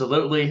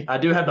Absolutely. I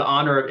do have the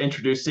honor of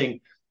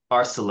introducing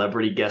our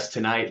celebrity guest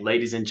tonight,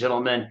 ladies and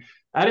gentlemen.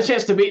 I had a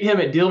chance to meet him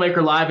at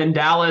Dealmaker Live in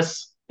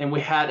Dallas, and we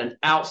had an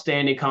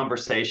outstanding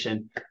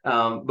conversation.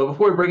 But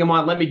before we bring him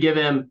on, let me give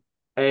him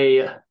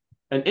a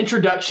an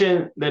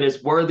introduction that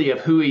is worthy of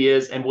who he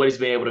is and what he's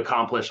been able to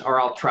accomplish, or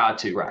I'll try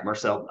to, right,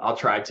 Marcel? I'll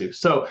try to.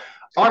 So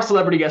our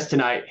celebrity guest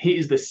tonight, he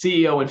is the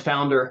CEO and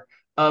founder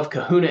of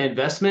Kahuna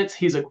Investments.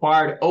 He's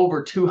acquired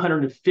over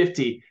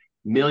 $250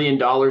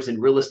 million in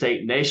real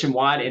estate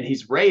nationwide, and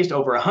he's raised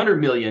over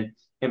 $100 million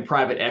in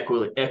private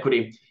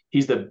equity.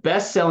 He's the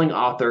best-selling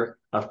author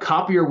of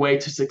Copy Your Way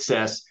to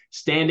Success,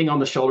 Standing on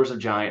the Shoulders of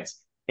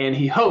Giants, and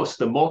he hosts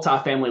the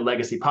Multifamily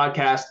Legacy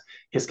podcast.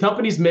 His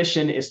company's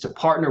mission is to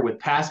partner with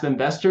passive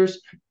investors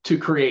to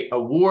create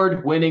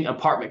award-winning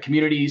apartment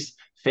communities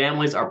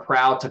families are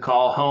proud to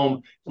call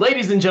home.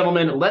 Ladies and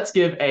gentlemen, let's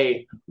give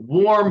a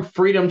warm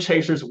Freedom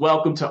Chasers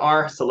welcome to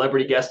our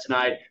celebrity guest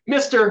tonight,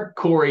 Mr.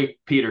 Corey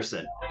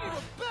Peterson.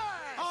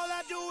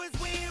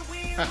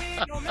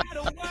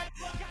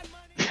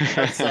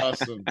 That's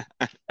awesome.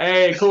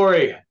 Hey,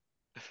 Corey.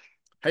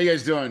 How you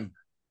guys doing?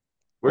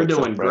 We're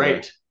doing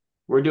great.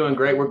 We're doing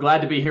great. We're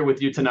glad to be here with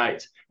you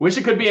tonight. Wish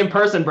it could be in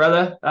person,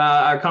 brother.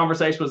 Our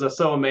conversation was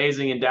so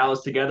amazing in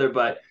Dallas together,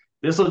 but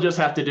this will just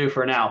have to do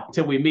for now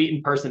until we meet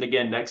in person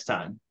again next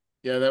time.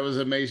 Yeah, that was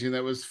amazing.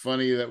 That was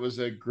funny. That was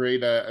a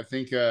great, I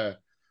think I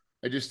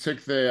just took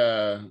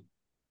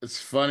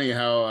it's funny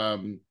how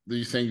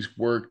these things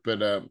work,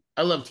 but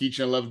I love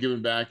teaching. I love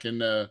giving back.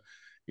 And,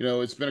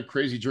 it's been a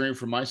crazy journey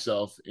for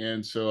myself.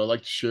 And so I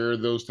like to share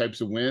those types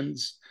of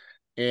wins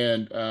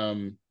and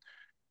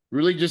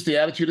really just the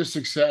attitude of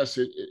success.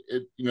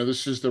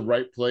 This is the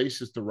right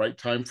place. It's the right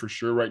time for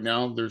sure. Right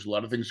now, there's a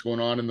lot of things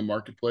going on in the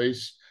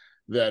marketplace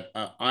that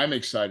I'm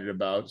excited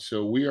about.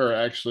 So we are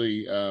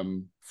actually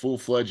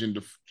full-fledged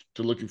into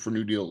looking for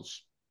new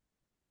deals.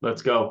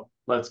 Let's go.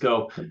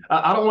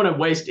 I don't want to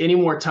waste any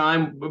more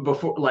time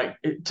before,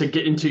 to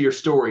get into your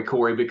story,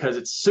 Corey, because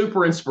it's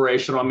super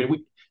inspirational. I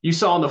mean, you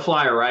saw on the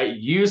flyer, right?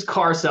 Used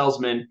car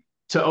salesman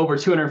to over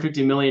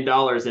 $250 million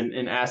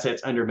in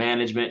assets under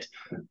management.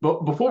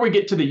 But before we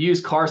get to the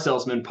used car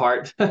salesman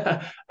part,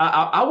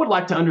 I would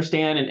like to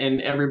understand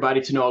and everybody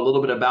to know a little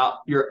bit about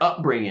your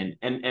upbringing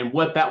and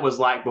what that was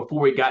like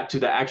before we got to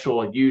the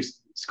actual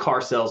used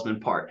car salesman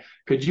part.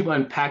 Could you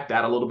unpack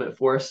that a little bit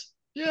for us?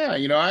 Yeah,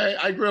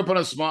 I grew up on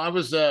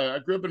I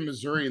grew up in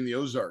Missouri in the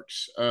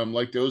Ozarks,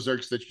 like the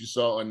Ozarks that you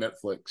saw on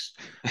Netflix.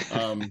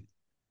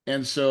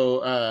 And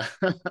so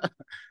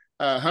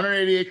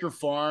 180-acre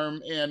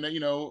farm, and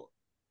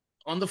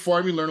on the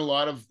farm, you learn a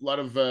lot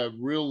of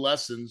real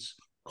lessons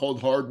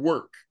called hard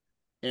work.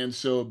 And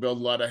so build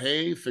a lot of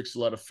hay, fixed a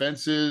lot of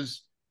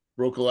fences,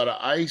 broke a lot of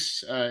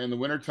ice in the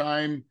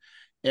wintertime.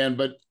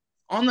 But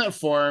on that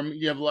farm,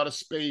 you have a lot of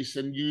space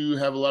and you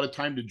have a lot of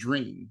time to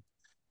dream.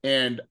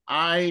 And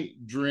I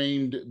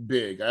dreamed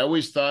big. I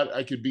always thought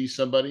I could be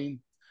somebody.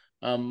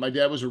 My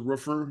dad was a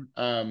roofer.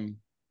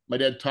 My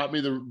dad taught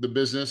me the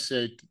business.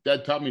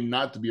 Dad taught me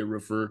not to be a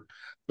roofer.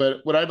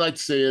 But what I'd like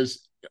to say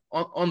is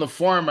on the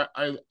farm,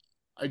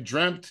 I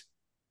dreamt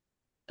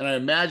and I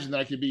imagined that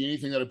I could be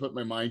anything that I put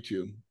my mind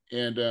to.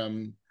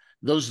 And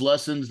those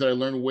lessons that I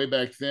learned way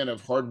back then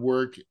of hard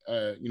work,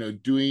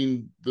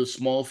 doing the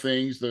small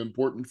things, the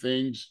important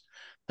things,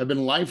 have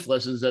been life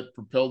lessons that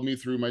propelled me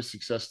through my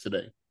success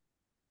today.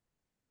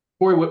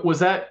 Corey, was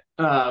that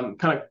kind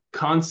of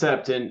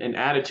concept and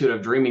attitude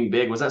of dreaming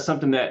big, was that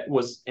something that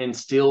was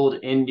instilled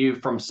in you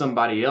from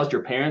somebody else,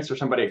 your parents or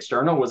somebody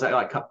external? Was that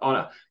like on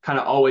a kind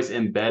of always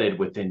embedded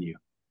within you?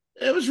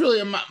 It was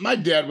really my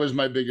dad was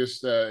my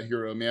biggest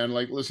hero, man.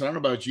 Like, listen, I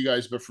don't know about you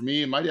guys, but for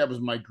me, my dad was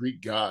my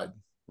Greek god,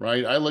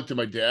 right? I looked at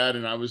my dad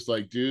and I was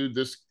like, dude,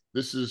 this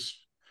is,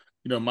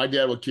 my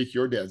dad will kick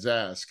your dad's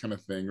ass kind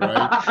of thing,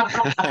 right?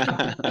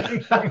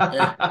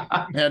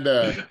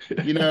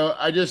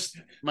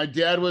 My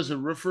dad was a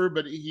roofer,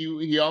 but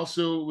he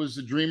also was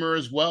a dreamer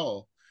as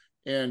well.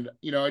 And,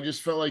 I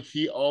just felt like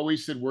he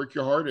always said, work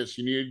your hardest.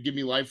 You need to give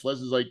me life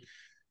lessons. Like,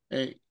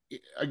 hey,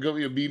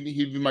 he'd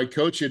be my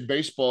coach at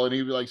baseball, and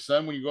he'd be like,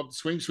 son, when you go up to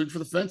swing for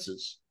the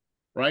fences,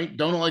 right?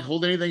 Don't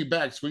hold anything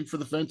back. Swing for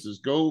the fences.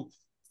 Go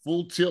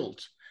full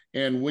tilt.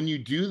 And when you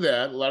do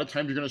that, a lot of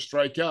times you're going to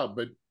strike out.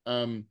 But,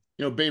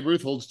 Babe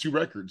Ruth holds 2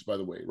 records, by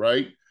the way,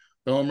 right?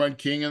 The home run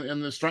king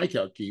and the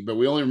strikeout king, but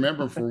we only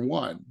remember him for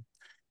one,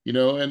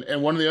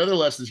 and one of the other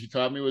lessons he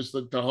taught me was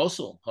the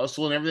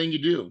hustle in everything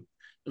you do.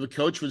 If a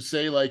coach would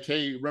say like,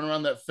 hey, run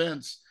around that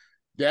fence,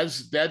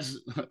 dad's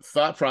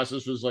thought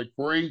process was like,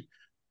 Corey,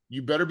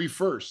 you better be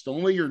first. The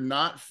only way you're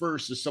not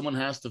first is someone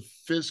has to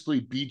physically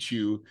beat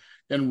you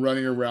and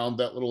running around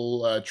that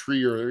little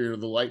tree or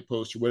the light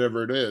post or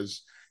whatever it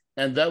is.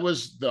 And that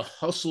was the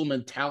hustle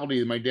mentality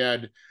that my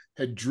dad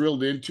had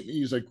drilled into me.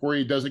 He's like,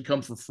 Corey, it doesn't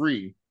come for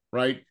free,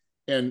 right?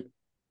 And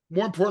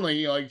more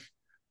importantly,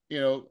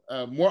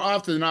 more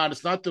often than not,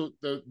 it's not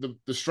the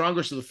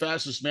strongest or the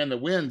fastest man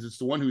that wins. It's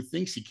the one who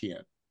thinks he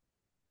can.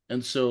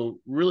 And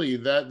so really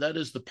that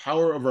is the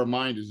power of our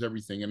mind is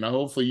everything. And now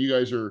hopefully you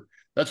guys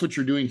that's what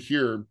you're doing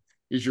here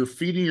is you're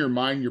feeding your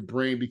mind, your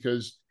brain,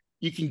 because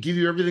you can give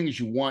you everything that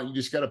you want. You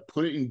just got to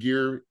put it in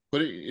gear,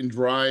 put it in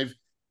drive,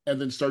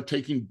 and then start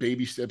taking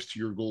baby steps to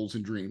your goals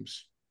and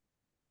dreams.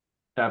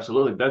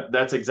 Absolutely.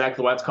 That's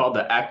exactly why it's called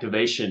the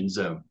activation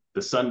zone,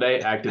 the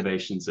Sunday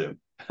activation zone.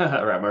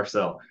 Right,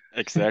 Marcel.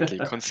 Exactly.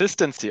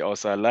 Consistency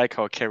also. I like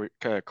how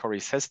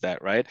Corey says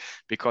that, right?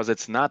 Because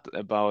it's not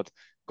about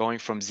going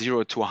from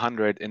 0 to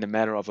 100 in a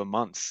matter of a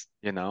month,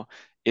 you know?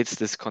 It's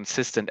this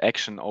consistent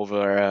action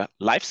over a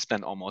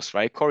lifespan almost,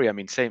 right? Corey, I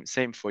mean,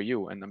 same for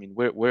you. And I mean,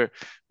 we're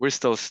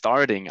still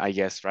starting, I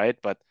guess, right?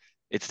 But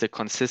it's the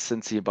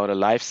consistency about a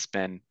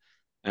lifespan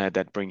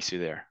that brings you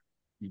there.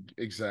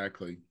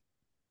 Exactly.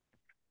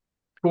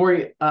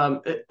 Corey,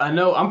 I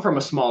know I'm from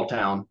a small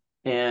town,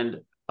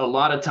 and a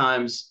lot of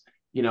times,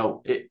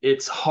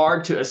 it's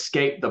hard to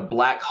escape the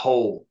black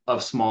hole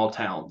of small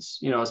towns,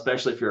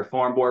 especially if you're a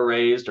farm boy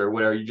raised or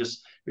whatever.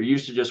 You're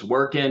used to just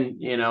working,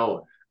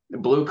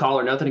 blue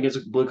collar, nothing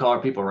against blue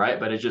collar people, right?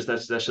 But it's just,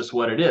 that's just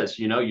what it is.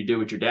 You do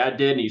what your dad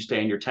did and you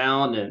stay in your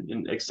town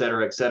and et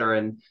cetera, et cetera.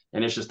 And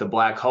it's just a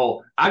black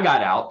hole. I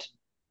got out.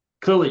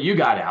 Clearly you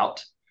got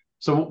out.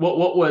 So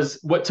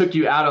what took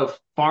you out of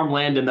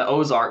farmland in the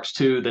Ozarks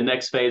to the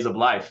next phase of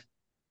life?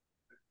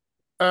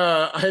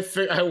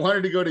 I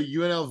wanted to go to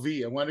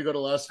UNLV. I wanted to go to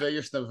Las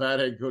Vegas,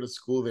 Nevada, and go to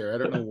school there. I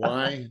don't know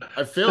why.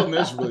 I failed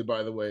miserably,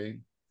 by the way.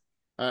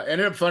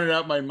 Ended up finding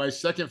out my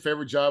second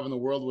favorite job in the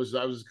world was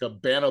I was a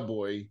cabana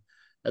boy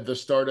at the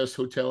Stardust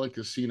Hotel and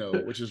Casino,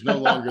 which is no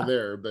longer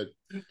there, but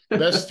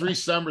best 3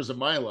 summers of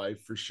my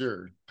life for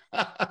sure.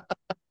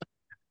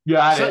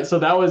 Yeah, so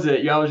that was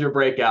it. That was your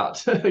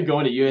breakout,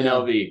 going to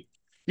UNLV.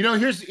 Yeah.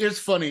 Here's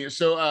funny.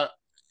 So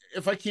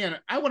if I can,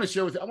 I want to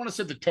share with you, I want to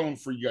set the tone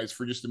for you guys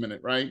for just a minute,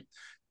 right?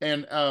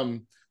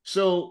 And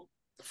so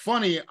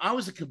funny, I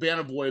was a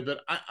cabana boy,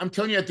 but I'm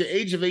telling you, at the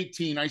age of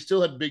 18, I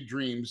still had big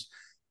dreams.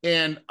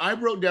 And I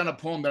wrote down a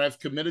poem that I've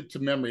committed to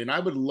memory, and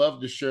I would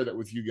love to share that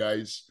with you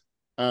guys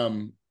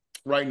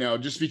right now,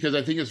 just because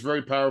I think it's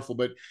very powerful,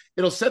 but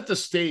it'll set the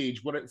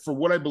stage for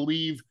what I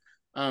believe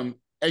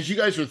as you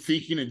guys are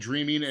thinking and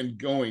dreaming and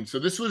going. So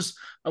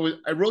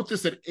I wrote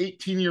this at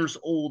 18 years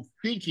old,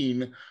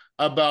 thinking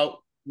about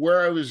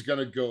where I was going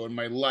to go in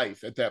my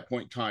life at that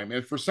point in time.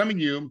 And for some of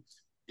you,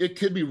 it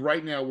could be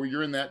right now where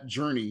you're in that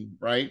journey,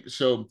 right?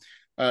 So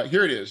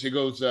here it is. It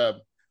goes,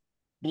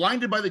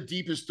 blinded by the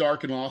deepest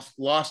dark and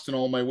lost in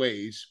all my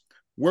ways.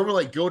 Where will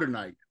I go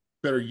tonight?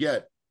 Better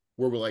yet,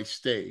 where will I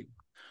stay?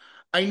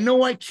 I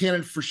know I can,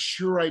 and for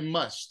sure I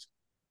must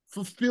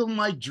fulfill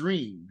my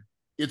dream.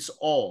 It's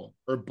all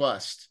or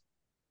bust.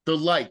 The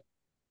light,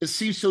 it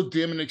seems so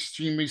dim and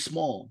extremely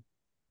small.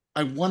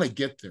 I want to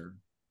get there,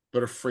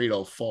 but afraid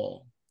I'll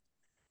fall.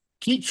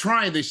 Keep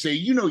trying, they say,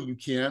 you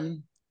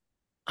can.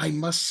 I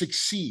must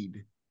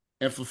succeed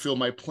and fulfill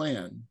my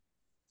plan.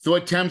 Though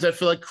at times I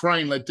feel like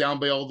crying, let down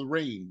by all the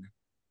rain.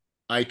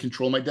 I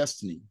control my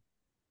destiny.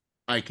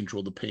 I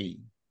control the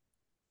pain.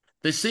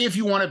 They say if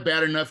you want it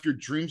bad enough, your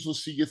dreams will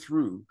see you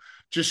through.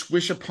 Just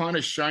wish upon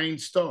a shining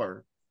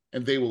star,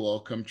 and they will all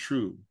come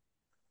true.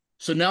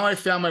 So now I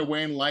found my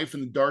way in life,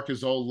 and the dark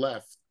is all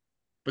left.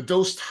 But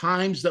those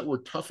times that were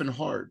tough and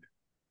hard,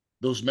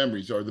 those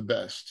memories are the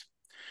best.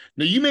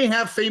 Now, you may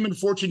have fame and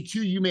fortune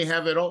too. You may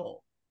have it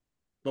all.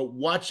 But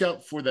watch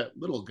out for that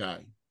little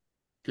guy,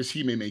 because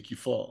he may make you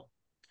fall.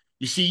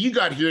 You see, you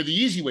got here the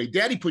easy way.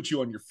 Daddy put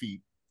you on your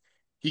feet.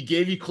 He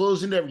gave you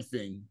clothes and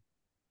everything,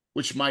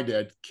 which my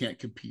dad can't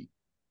compete.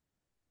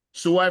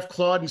 So I've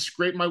clawed and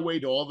scraped my way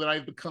to all that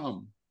I've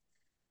become.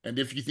 And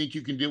if you think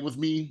you can deal with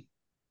me,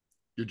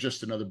 you're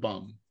just another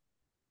bum.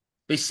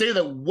 They say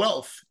that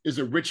wealth is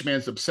a rich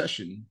man's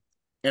obsession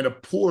and a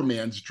poor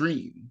man's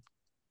dream.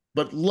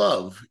 But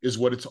love is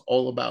what it's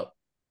all about.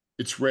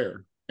 It's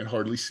rare and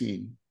hardly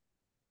seen.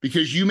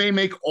 Because you may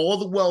make all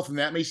the wealth, and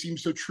that may seem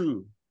so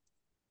true.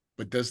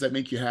 But does that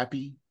make you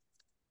happy?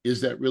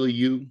 Is that really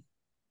you?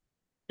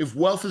 If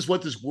wealth is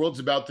what this world's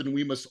about, then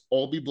we must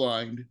all be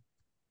blind.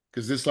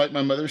 Because just like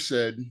my mother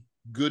said,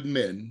 good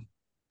men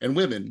and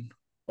women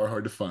are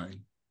hard to find.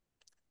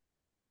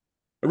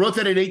 I wrote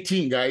that at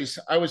 18, guys.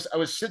 I was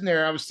sitting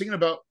there, I was thinking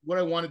about what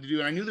I wanted to do,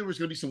 and I knew there was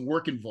going to be some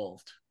work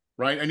involved,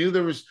 right? I knew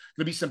there was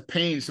going to be some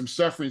pain, some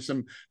suffering,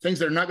 some things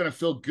that are not going to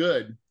feel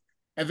good.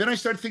 And then I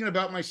started thinking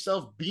about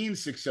myself being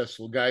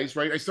successful, guys,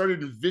 right? I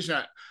started to envision,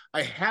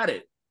 I had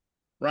it,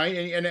 right?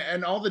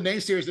 And all the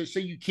naysayers that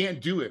say you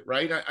can't do it,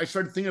 right? I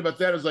started thinking about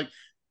that. I was like,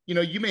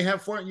 you may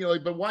have fun,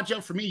 but watch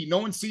out for me. No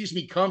one sees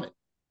me coming,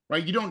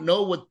 right? You don't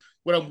know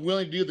what I'm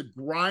willing to do, the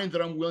grind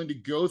that I'm willing to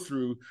go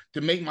through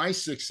to make my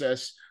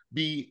success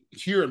be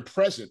here and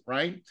present,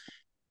 right?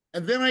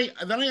 And then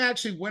I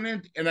actually went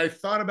in and I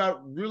thought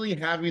about really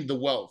having the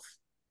wealth.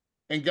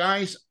 And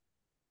guys,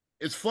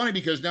 it's funny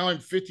because now I'm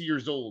 50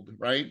 years old,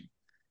 right?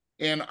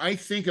 And I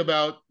think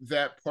about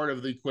that part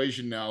of the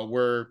equation now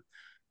where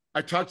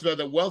I talked about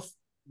that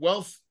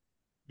wealth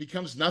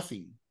becomes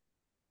nothing.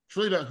 It's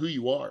really about who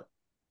you are.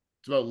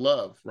 It's about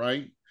love,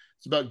 right?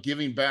 It's about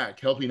giving back,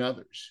 helping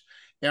others.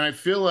 And I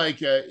feel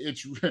like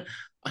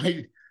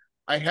I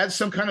had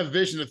some kind of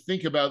vision to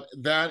think about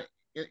that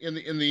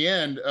in the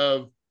end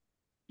of,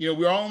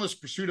 we're all in this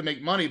pursuit to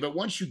make money, but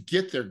once you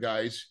get there,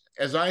 guys,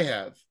 as I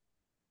have,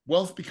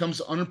 wealth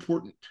becomes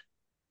unimportant.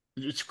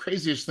 It's the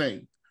craziest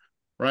thing,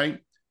 right?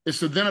 It's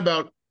then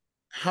about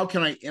how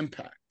can I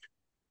impact?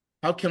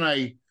 How can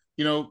I,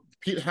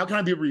 how can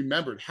I be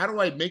remembered? How do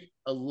I make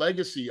a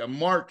legacy, a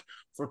mark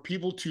for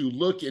people to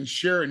look and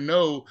share and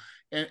know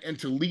and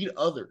to lead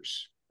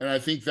others? And I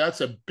think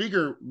that's a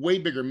way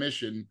bigger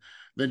mission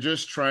than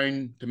just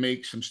trying to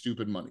make some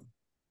stupid money.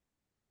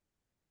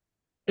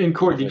 And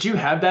Corey, did you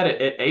have that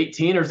at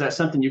 18, or is that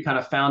something you kind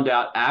of found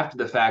out after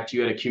the fact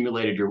you had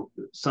accumulated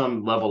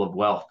some level of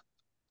wealth?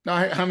 No,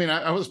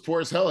 I was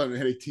poor as hell at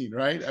 18,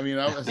 right? I mean,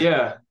 I was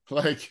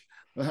like,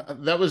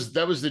 that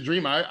was the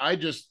dream.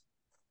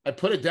 I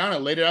put it down, I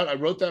laid it out, I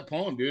wrote that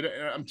poem, dude.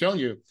 I'm telling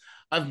you,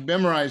 I've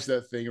memorized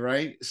that thing,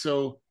 right?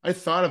 So I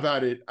thought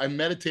about it, I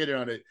meditated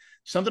on it.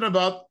 Something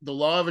about the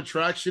law of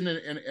attraction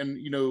and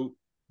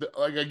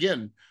like,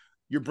 again,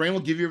 your brain will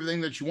give you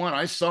everything that you want.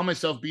 I saw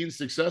myself being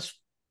successful.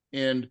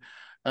 And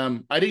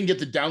I didn't get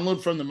the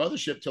download from the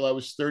mothership till I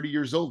was 30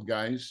 years old,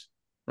 guys.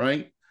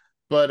 Right.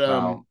 But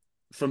wow.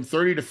 From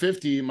 30 to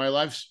 50, my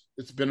life's,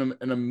 it's been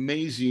an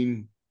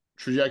amazing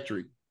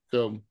trajectory.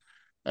 So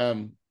I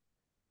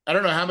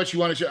don't know how much you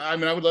want to share. I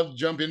mean, I would love to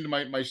jump into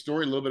my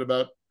story a little bit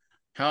about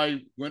how I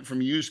went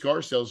from used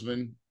car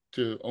salesman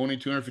to owning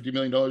 $250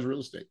 million real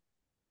estate.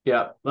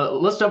 Yeah.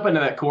 Let's jump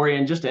into that, Corey,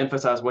 and just to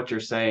emphasize what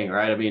you're saying,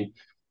 right? I mean,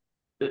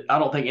 I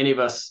don't think any of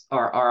us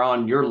are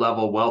on your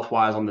level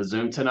wealth-wise on the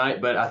Zoom tonight,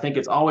 but I think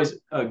it's always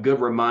a good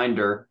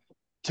reminder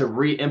to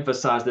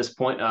re-emphasize this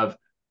point of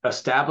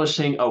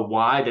establishing a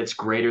why that's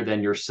greater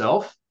than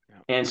yourself,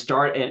 and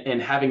start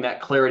and having that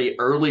clarity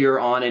earlier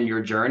on in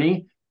your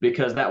journey,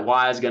 because that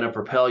why is going to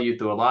propel you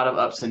through a lot of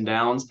ups and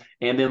downs.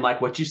 And then, like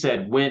what you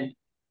said,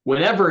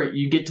 whenever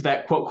you get to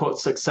that quote, quote,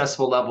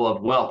 successful level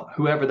of wealth,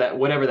 whatever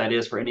that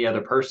is for any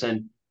other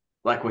person,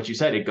 like what you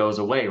said, it goes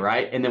away,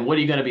 right? And then what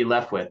are you going to be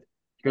left with?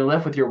 You're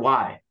left with your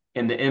why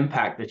and the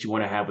impact that you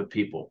want to have with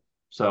people.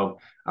 So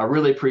I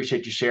really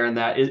appreciate you sharing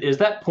that. Is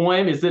that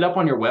poem, is it up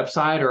on your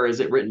website or is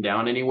it written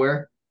down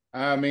anywhere?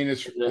 I mean,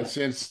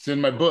 it's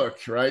in my book,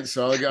 right?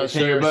 So I'll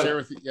share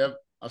with you. Yep.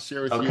 I'll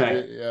share with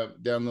you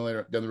down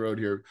the road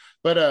here.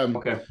 But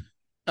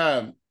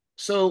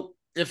so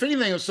if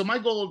anything, so my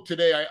goal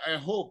today, I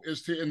hope,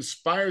 is to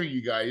inspire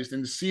you guys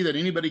and to see that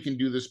anybody can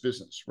do this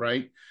business,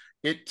 right?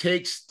 It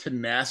takes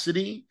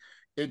tenacity.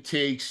 It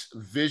takes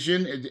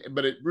vision,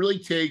 but it really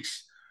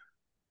takes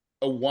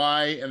a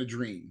why and a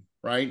dream,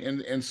 right?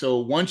 And so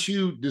once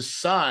you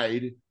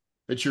decide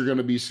that you're going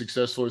to be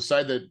successful,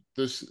 decide that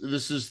this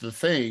is the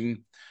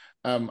thing,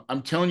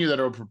 I'm telling you that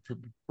it'll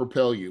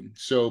propel you.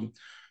 So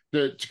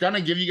to kind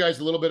of give you guys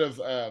a little bit of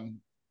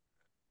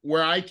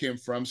where I came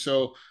from.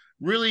 So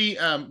really,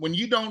 when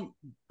you don't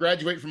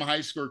graduate from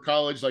high school or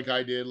college like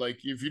I did, like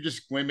if you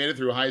just made it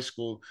through high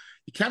school,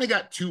 you kind of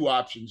got two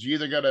options. You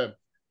either got to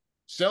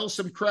sell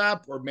some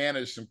crap or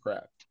manage some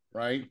crap,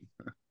 right?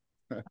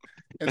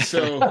 And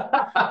so,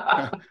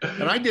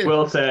 and I did.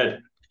 Well said.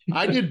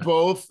 I did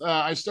both.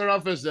 I started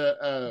off as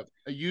a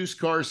used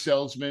car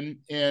salesman,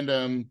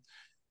 and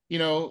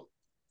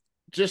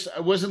just I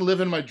wasn't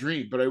living my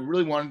dream, but I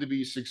really wanted to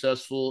be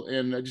successful,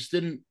 and I just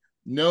didn't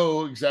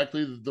know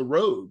exactly the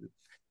road.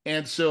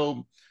 And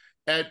so,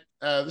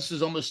 this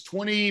is almost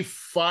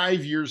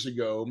 25 years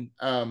ago.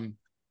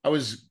 I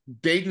was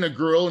dating a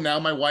girl, now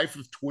my wife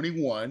of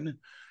 21.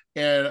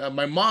 And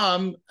my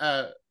mom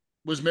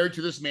was married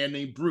to this man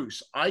named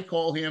Bruce. I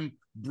call him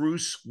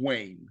Bruce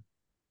Wayne.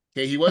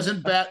 Okay, he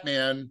wasn't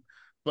Batman,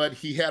 but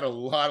he had a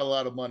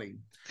lot of money.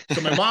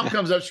 So my mom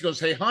comes up, she goes,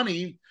 "Hey,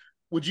 honey,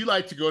 would you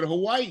like to go to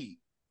Hawaii?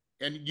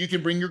 And you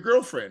can bring your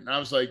girlfriend." And I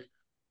was like,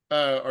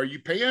 "Are you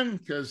paying?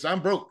 Because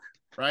I'm broke,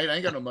 right? I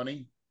ain't got no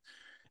money."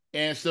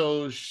 And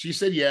so she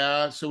said,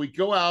 "Yeah." So we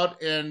go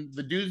out, and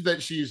the dude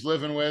that she's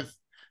living with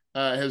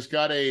has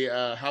got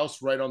a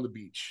house right on the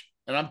beach.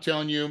 And I'm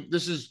telling you,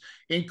 this is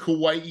in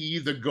Kauai,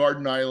 the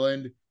Garden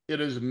Island.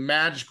 It is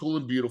magical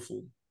and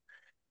beautiful.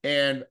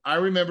 And I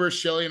remember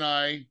Shelly and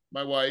I,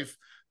 my wife,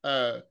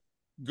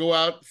 go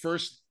out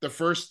the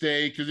first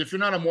day, because if you're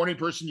not a morning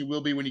person, you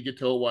will be when you get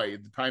to Hawaii.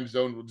 The time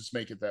zone will just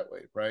make it that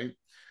way, right?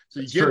 So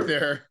you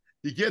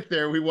get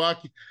there, we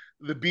walk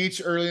the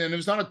beach early, and it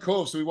was on a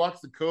cove. So we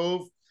walked the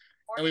cove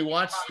and we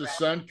watched the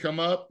sun come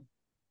up.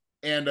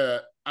 And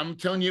I'm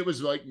telling you, it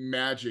was like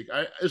magic.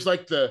 It's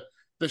like the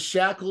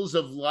shackles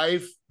of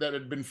life that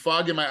had been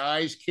fogging my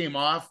eyes came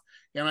off,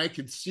 and I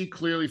could see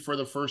clearly for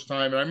the first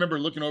time. And I remember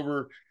looking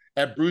over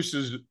at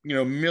Bruce's,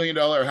 $1 million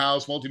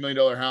house,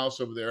 multi-million-dollar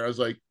house over there. I was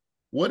like,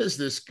 what does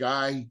this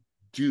guy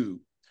do?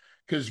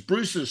 Because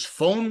Bruce's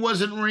phone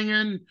wasn't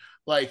ringing.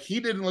 Like, he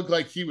didn't look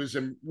like he was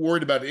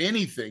worried about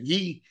anything.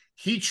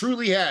 He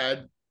truly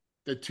had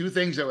the two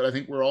things that I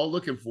think we're all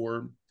looking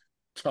for: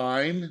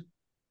 time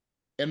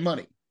and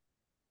money.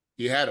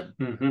 He had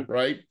them,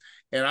 right?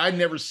 And I'd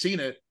never seen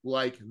it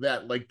like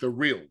that, like the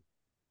real,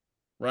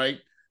 right?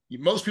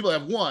 Most people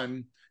have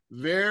one,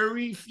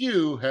 very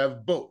few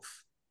have both.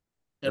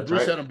 And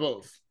Bruce had them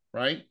both.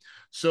 right?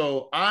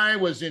 So I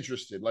was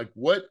interested, like,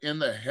 what in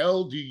the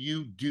hell do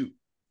you do?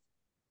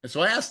 And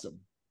so I asked him,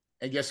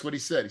 and guess what he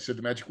said? He said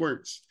the magic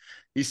words.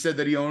 He said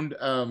that he owned,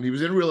 he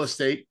was in real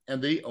estate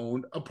and they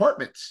owned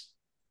apartments.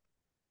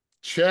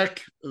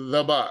 Check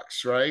the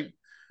box, right?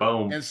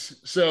 Boom. And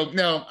so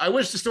now I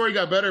wish the story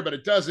got better, but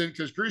it doesn't,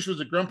 because Bruce was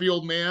a grumpy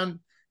old man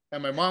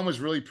and my mom was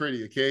really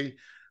pretty. Okay.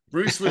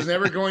 Bruce was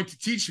never going to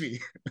teach me.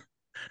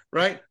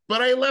 Right.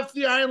 But I left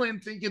the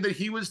island thinking that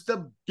he was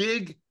the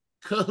big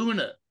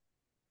kahuna.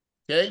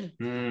 Okay.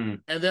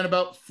 And then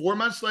about 4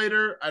 months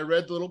later, I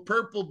read the little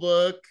purple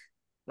book,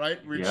 right?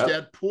 Rich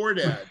Dad, Poor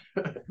Dad.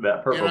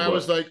 That purple and I book.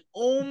 was like,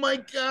 oh my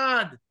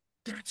God,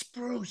 that's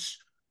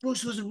Bruce.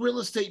 Bruce was a real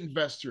estate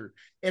investor,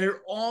 and it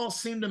all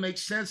seemed to make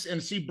sense.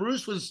 And see,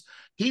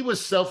 he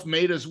was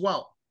self-made as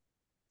well.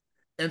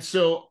 And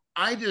so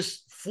I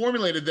just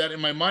formulated that in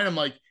my mind. I'm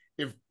like,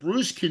 if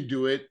Bruce can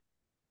do it,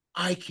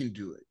 I can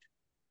do it.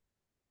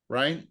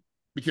 Right?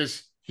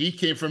 Because he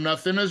came from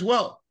nothing as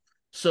well.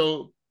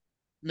 So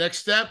next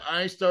step,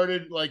 I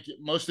started, like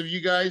most of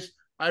you guys,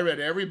 I read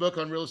every book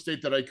on real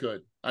estate that I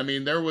could. I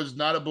mean, there was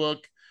not a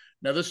book.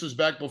 Now, this was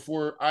back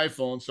before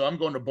iPhone, so I'm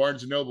going to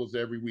Barnes and Nobles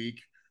every week,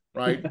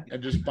 right?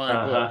 And just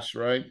buying books,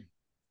 right?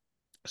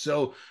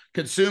 So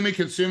consuming.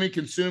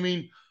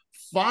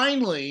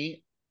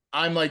 Finally,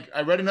 I'm like,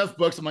 I read enough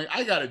books. I'm like,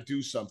 I got to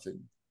do something.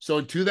 So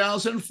in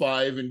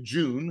 2005, in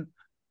June,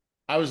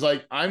 I was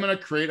like, I'm going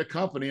to create a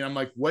company. And I'm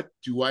like, what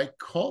do I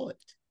call it?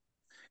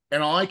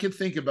 And all I could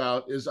think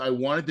about is I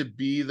wanted to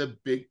be the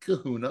big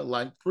kahuna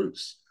like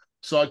Bruce.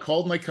 So I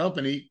called my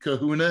company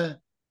Kahuna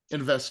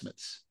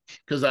Investments,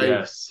 because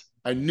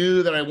I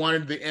knew that I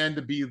wanted the end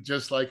to be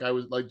just like I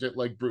was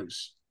like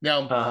Bruce.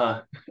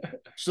 Now,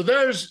 so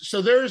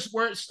there's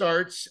where it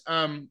starts.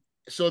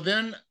 So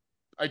then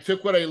I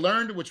took what I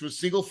learned, which was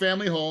single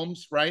family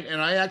homes, right? And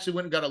I actually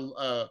went and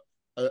got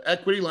a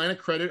equity line of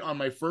credit on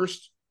my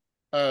first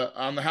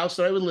on the house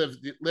that I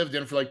lived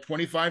in for like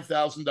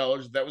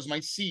 $25,000. That was my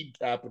seed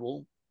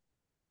capital.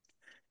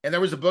 And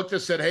there was a book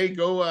that said, hey,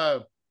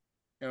 go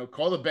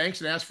call the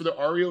banks and ask for the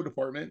REO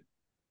department.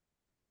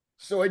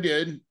 So I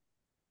did.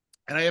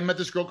 And I met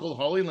this girl called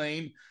Holly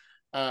Lane.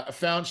 I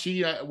found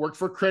she worked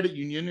for a credit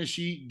union, and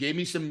she gave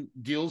me some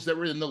deals that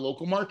were in the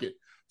local market.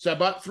 So I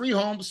bought 3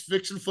 homes,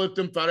 fixed and flipped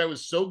them, thought I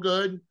was so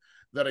good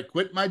that I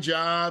quit my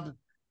job.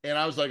 And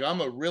I was like, I'm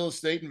a real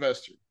estate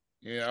investor.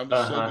 I'm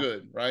just so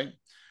good, right?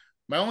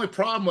 My only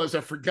problem was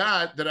I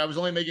forgot that I was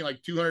only making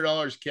like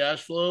 $200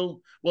 cash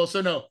flow. Well, so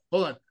no,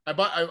 hold on.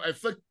 I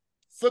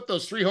flipped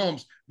those 3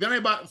 homes. Then I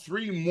bought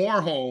 3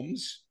 more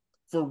homes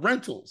for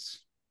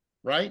rentals,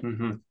 right?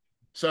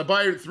 So I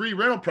buy 3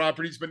 rental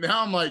properties, but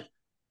now I'm like,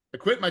 I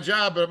quit my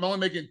job, but I'm only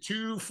making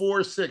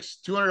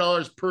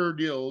 $200 per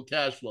deal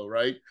cash flow,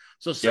 right?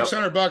 So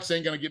 $600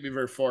 ain't gonna get me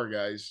very far,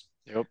 guys.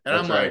 Yep. And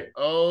I'm like,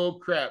 oh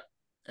crap.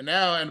 And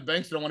the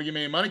banks don't want to give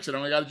me any money because I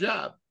only got a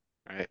job.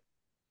 Right.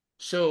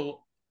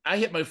 So I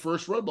hit my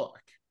first roadblock,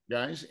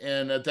 guys.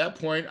 And at that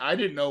point, I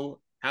didn't know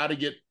how to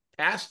get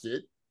past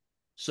it.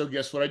 So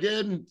guess what I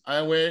did?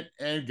 I went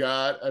and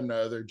got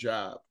another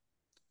job.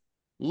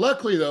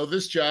 Luckily, though,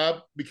 this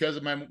job, because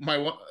of my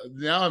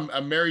now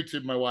I'm married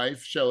to my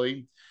wife,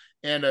 Shelly,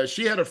 and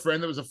she had a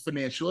friend that was a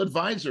financial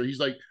advisor. He's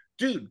like,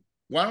 dude,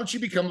 why don't you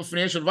become a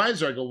financial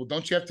advisor? I go, well,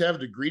 don't you have to have a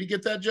degree to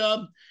get that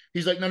job?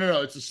 He's like,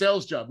 no, it's a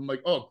sales job. I'm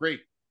like, oh,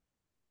 great.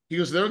 He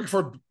goes, they're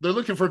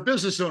looking for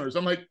business owners.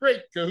 I'm like,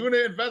 great, Kahuna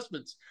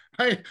Investments.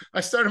 I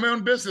started my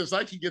own business.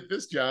 I can get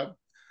this job.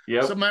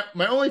 So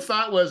my only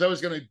thought was I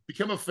was going to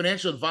become a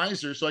financial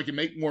advisor so I can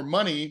make more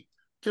money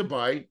to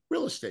buy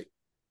real estate,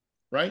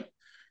 right?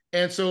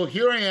 And so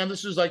here I am.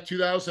 This is like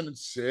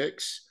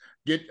 2006.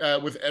 Get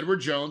with Edward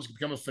Jones,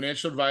 become a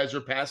financial advisor,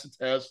 pass the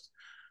test.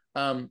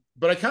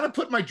 But I kind of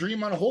put my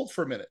dream on hold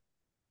for a minute,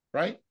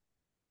 right?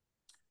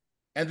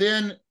 And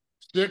then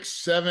 6,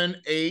 7,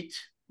 8,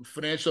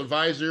 financial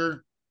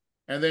advisor.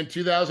 And then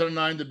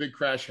 2009, the big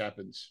crash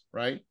happens,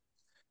 right?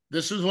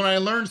 This was when I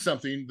learned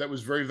something that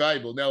was very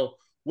valuable. Now,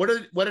 what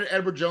did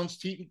Edward Jones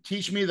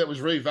teach me that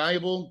was really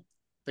valuable?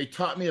 They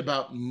taught me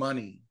about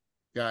money,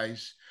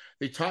 guys.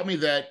 They taught me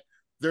that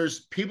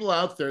there's people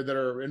out there that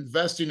are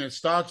investing in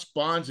stocks,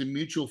 bonds, and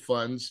mutual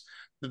funds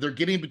that they're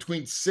getting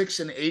between 6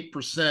 and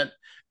 8%,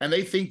 and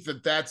they think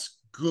that that's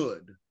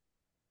good.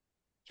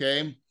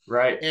 Okay.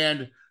 Right.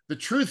 And the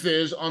truth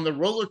is, on the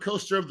roller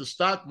coaster of the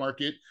stock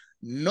market,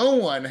 no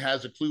one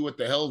has a clue what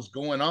the hell is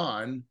going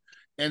on.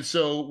 And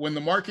so when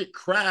the market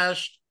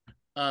crashed,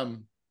 I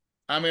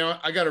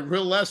got a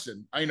real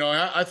lesson.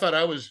 I thought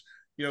I was,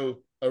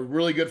 a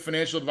really good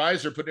financial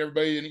advisor, putting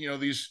everybody in,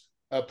 these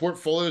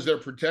portfolios that are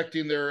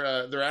protecting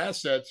their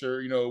assets,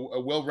 or a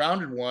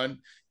well-rounded one,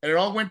 and it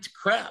all went to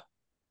crap.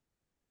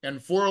 And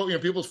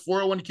people's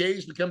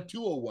 401ks become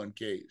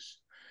 201ks,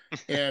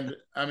 and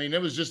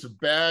it was just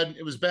bad.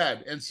 It was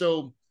bad, and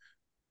so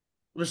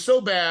it was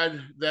so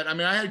bad that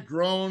I had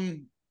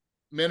grown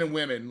men and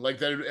women like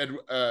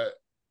that.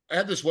 I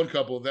had this one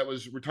couple that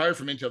was retired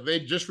from Intel. They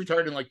just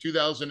retired in like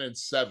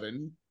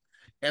 2007,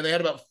 and they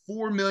had about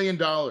 $4 million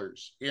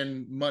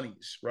in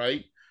monies,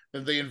 right?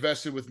 that they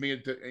invested with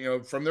me,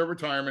 from their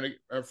retirement,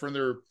 from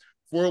their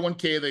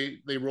 401k,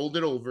 they rolled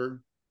it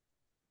over,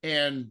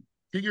 and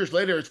 2 years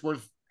later, it's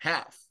worth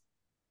half.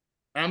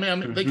 I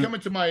mean, they come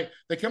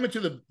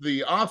into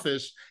the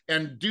office,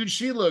 and dude,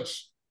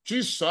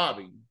 she's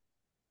sobbing,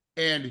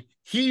 and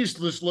he's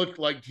just looked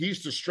like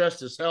he's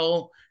distressed as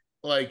hell,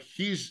 like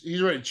he's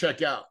ready to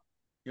check out.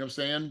 You know what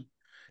I'm saying?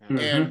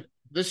 And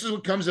this is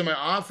what comes in my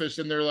office,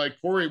 and they're like,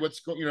 Corey,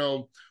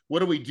 what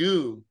do we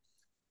do?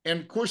 And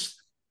of course,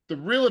 the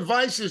real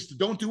advice is to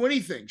don't do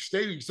anything.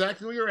 Stay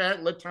exactly where you're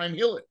at. Let time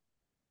heal it.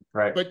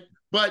 Right.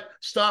 But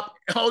stop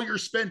all your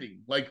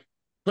spending. Like,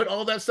 put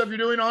all that stuff you're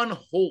doing on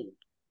hold.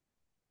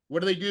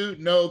 What do they do?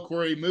 No,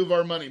 Corey, move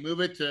our money. Move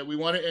it we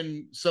want it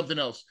in something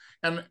else.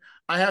 And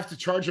I have to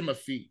charge them a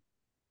fee.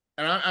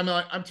 And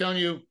I'm telling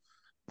you,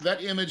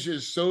 that image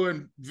is so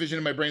envisioned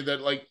in my brain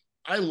that, like,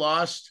 I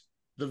lost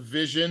the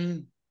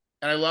vision,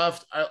 and I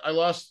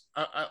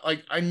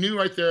knew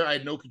right there I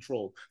had no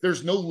control.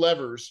 There's no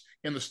levers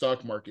in the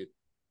stock market.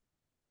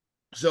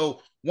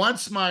 So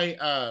once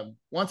I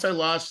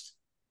lost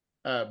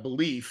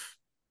belief,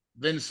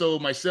 then so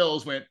my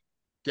sales went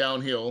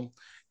downhill.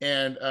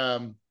 And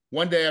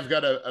one day I've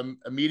got a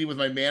meeting with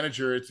my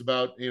manager. It's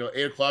about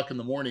 8:00 in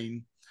the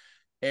morning,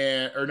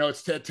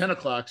 it's 10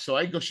 o'clock. So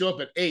I go show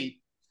up at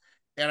 8,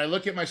 and I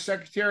look at my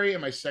secretary,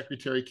 and my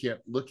secretary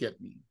can't look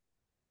at me.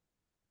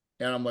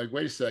 And I'm like,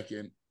 wait a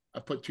second.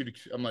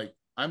 I'm like,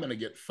 I'm going to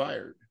get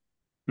fired.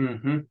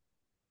 And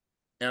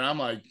I'm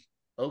like,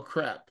 oh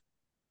crap.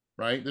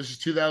 Right. This is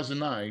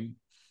 2009.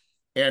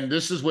 And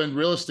this is when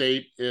real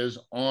estate is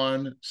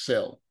on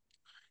sale.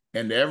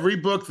 And every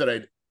book that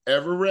I'd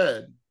ever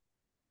read,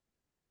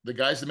 the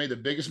guys that made the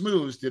biggest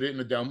moves did it in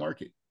a down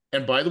market.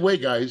 And by the way,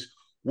 guys,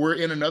 we're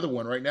in another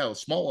one right now, a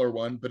smaller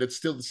one, but it's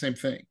still the same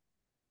thing.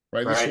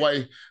 Right.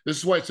 This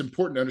is why it's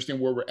important to understand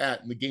where we're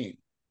at in the game.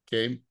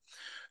 Okay.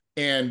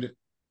 And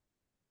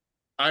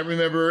I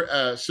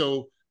remember,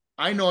 so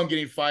I know I'm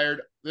getting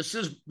fired. This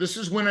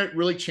is when it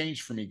really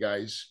changed for me,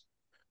 guys.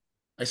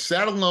 I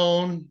sat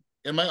alone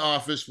in my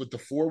office with the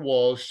 4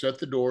 walls, shut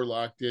the door,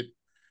 locked it.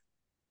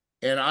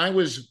 And I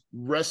was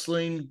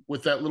wrestling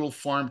with that little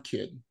farm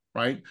kid,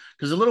 right?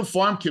 Because the little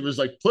farm kid was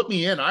like, put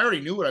me in. I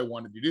already knew what I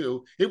wanted to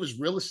do. It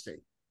was real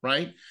estate,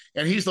 right?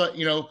 And he's like,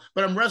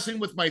 but I'm wrestling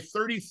with my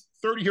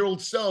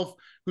 30-year-old self,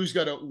 who's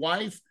got a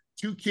wife,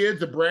 2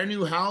 kids, a brand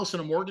new house,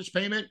 and a mortgage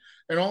payment,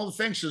 and all the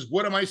things. Says,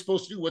 what am I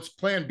supposed to do? What's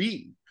plan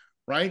B,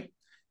 right?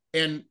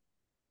 And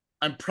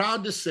I'm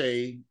proud to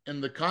say,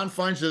 in the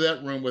confines of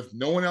that room with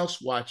no one else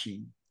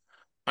watching,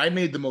 I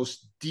made the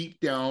most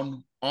deep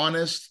down,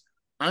 honest,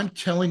 I'm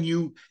telling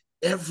you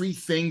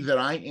everything that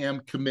I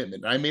am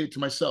commitment. I made it to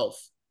myself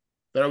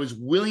that I was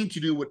willing to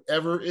do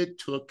whatever it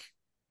took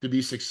to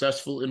be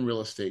successful in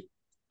real estate,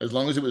 as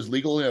long as it was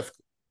legal and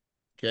ethical.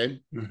 Okay.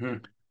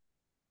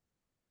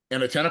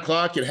 And at 10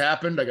 o'clock, it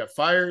happened. I got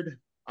fired.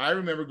 I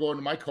remember going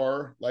to my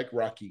car like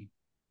Rocky.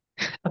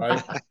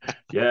 Right?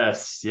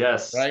 Yes.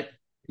 Right?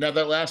 Now,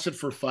 that lasted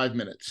for 5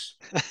 minutes,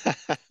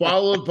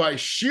 followed by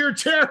sheer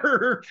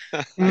terror,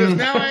 because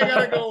now I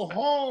got to go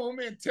home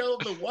and tell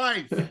the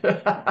wife.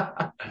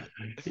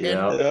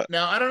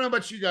 Now, I don't know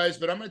about you guys,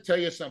 but I'm going to tell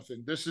you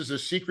something. This is a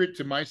secret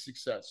to my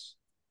success.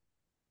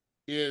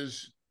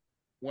 Is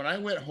when I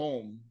went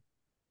home,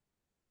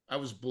 I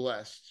was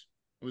blessed.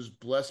 I was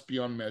blessed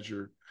beyond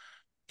measure.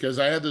 Because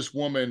I had this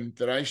woman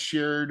that I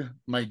shared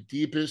my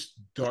deepest,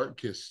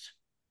 darkest.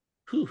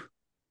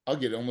 I'll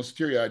get almost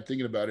teary-eyed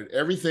thinking about it.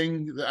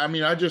 Everything.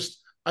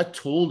 I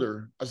told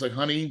her. I was like,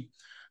 honey,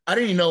 I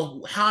didn't even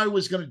know how I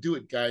was going to do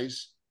it,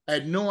 guys. I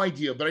had no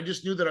idea, but I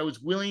just knew that I was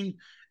willing,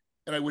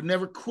 and I would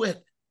never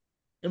quit.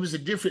 It was the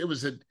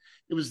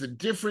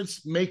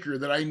difference maker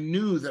that I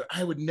knew that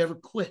I would never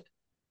quit.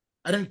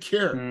 I didn't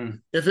care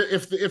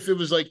if it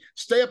was like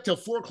stay up till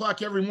 4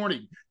 o'clock every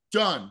morning.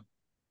 Done.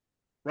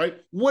 Right?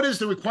 What is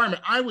the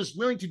requirement? I was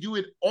willing to do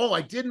it all.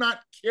 I did not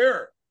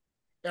care.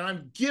 And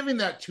I'm giving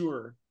that to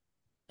her.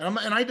 And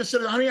I just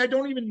said, honey, I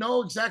don't even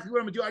know exactly what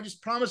I'm going to do. I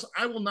just promise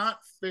I will not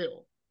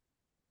fail.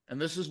 And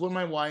this is when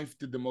my wife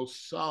did the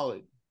most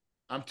solid.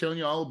 I'm telling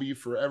you, I'll be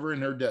forever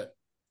in her debt.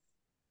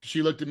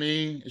 She looked at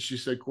me and she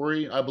said,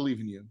 Corey, I believe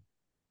in you.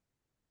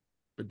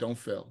 But don't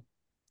fail.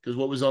 Because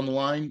what was on the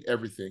line?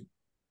 Everything.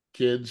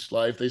 Kids,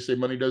 life. They say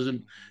money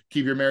doesn't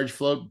keep your marriage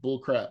afloat. Bull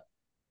crap.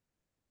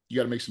 You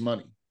got to make some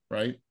money.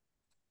 Right.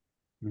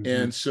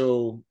 And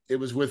so it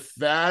was with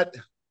that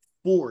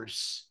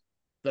force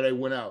that I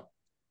went out.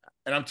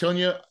 And I'm telling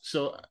you,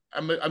 so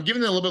I'm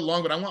giving it a little bit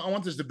long, but I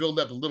want this to build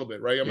up a little bit,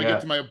 right? I'm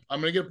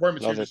gonna get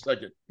appointments here in a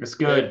second. It's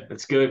good. Okay?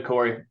 It's good,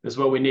 Corey. This is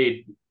what we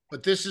need.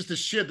 But this is the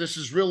shit. This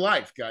is real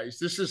life, guys.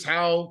 This is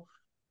how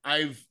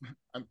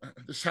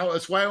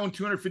that's why I own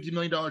 $250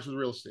 million worth of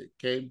real estate.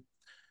 Okay.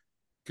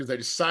 Because I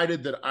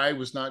decided that I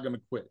was not going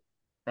to quit.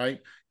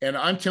 Right. And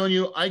I'm telling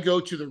you, I go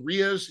to the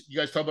RIAs. You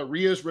guys talk about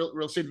RIAs,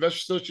 real estate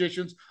investor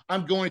associations.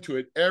 I'm going to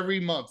it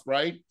every month.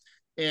 Right.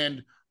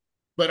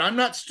 But I'm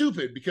not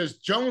stupid, because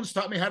Jones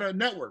taught me how to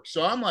network.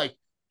 So I'm like,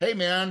 hey,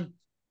 man,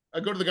 I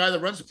go to the guy that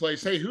runs the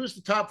place. Hey, who's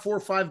the top 4 or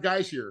 5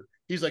 guys here?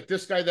 He's like,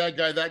 this guy, that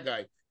guy, that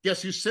guy.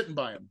 Guess who's sitting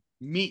by him?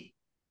 Me.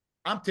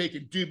 I'm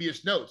taking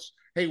dubious notes.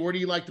 Hey, where do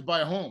you like to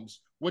buy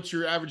homes? What's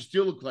your average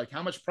deal look like?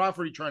 How much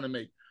profit are you trying to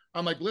make?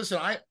 I'm like, listen,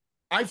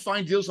 I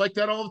find deals like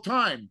that all the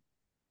time.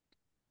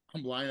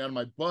 I'm lying out of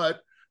my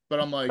butt, but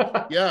I'm like,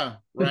 yeah,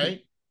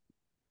 right.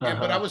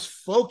 But I was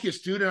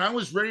focused, dude, and I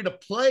was ready to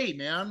play,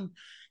 man.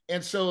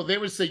 And so they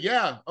would say,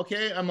 yeah,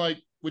 okay. I'm like,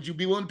 would you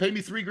be willing to pay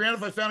me $3,000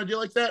 if I found a deal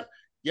like that?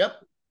 Yep.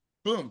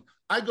 Boom.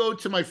 I go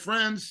to my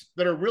friends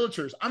that are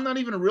realtors. I'm not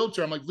even a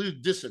realtor. I'm like,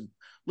 listen,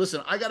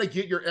 I got to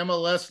get your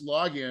MLS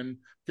login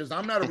because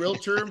I'm not a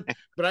realtor,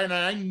 but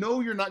I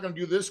know you're not going to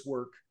do this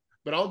work,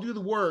 but I'll do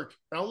the work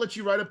and I'll let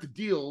you write up the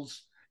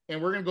deals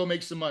and we're going to go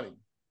make some money.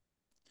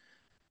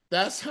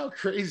 That's how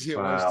crazy it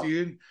was,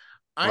 dude.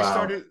 I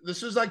started,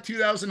 this was like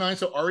 2009.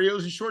 So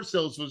REOs and short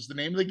sales was the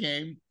name of the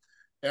game.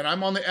 And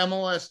I'm on the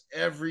MLS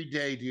every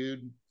day,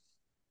 dude.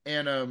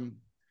 And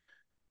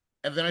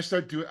then I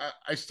start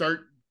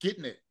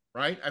getting it,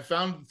 right? I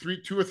found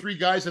two or three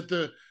guys at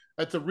the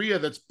RIA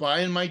that's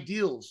buying my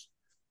deals.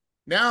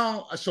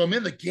 Now, so I'm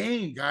in the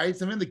game,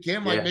 guys. I'm in the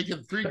game, like making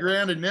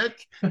 $3,000 a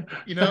nick,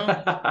 you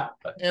know?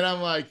 And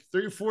I'm like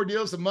 3 or 4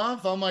 deals a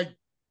month. I'm like,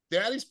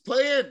 Daddy's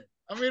playing.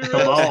 I'm in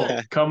real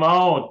estate. Come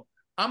on.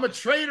 I'm a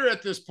trader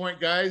at this point,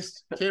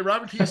 guys. Okay,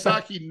 Robert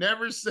Kiyosaki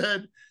never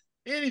said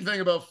anything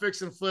about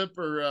fix and flip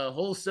or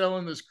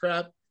wholesaling this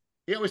crap.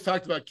 He always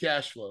talked about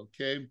cash flow.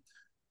 Okay,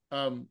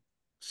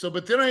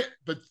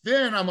 but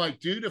then I'm like,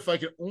 dude, if I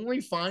could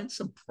only find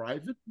some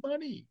private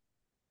money,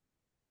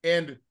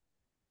 and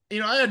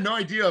I had no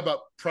idea about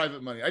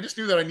private money. I just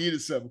knew that I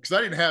needed some because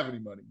I didn't have any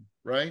money.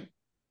 Right?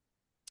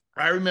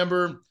 I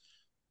remember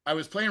I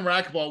was playing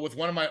racquetball with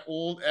one of my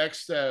old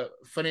ex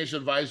financial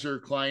advisor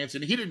clients,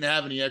 and he didn't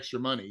have any extra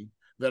money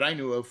that I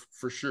knew of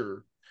for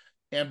sure.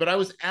 But I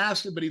was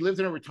asking, but he lived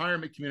in a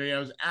retirement community. And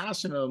I was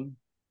asking him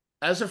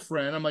as a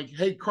friend, I'm like,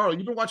 hey, Carl,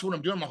 you've been watching what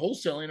I'm doing. I'm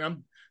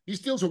wholesaling. These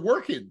deals are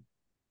working.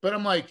 But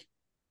I'm like,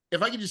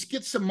 if I could just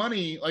get some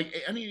money, like,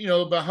 I mean,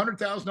 about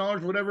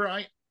 $100,000 or whatever,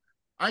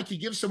 I could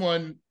give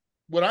someone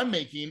what I'm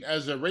making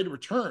as a rate of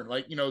return,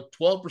 like,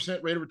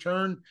 12% rate of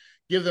return,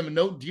 give them a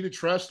note, deed of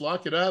trust,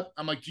 lock it up.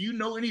 I'm like, do you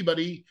know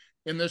anybody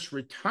in this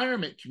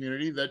retirement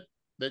community that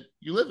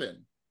you live in?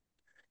 And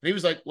he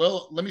was like,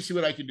 well, let me see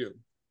what I can do.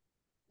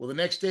 Well, the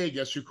next day,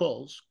 guess who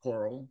calls?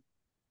 Coral,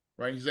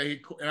 right? He's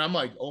like, and I'm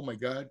like, oh my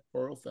God,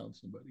 Coral found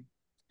somebody.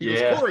 He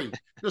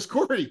goes,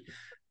 Corey,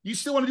 you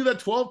still want to do that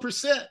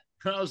 12%?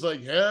 And I was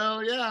like,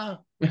 hell yeah.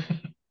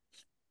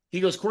 He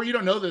goes, Corey, you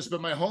don't know this,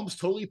 but my home's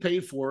totally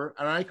paid for,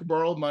 and I can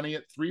borrow money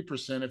at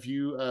 3%. If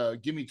you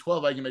give me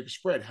 12, I can make a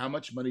spread. How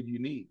much money do you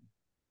need?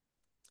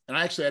 And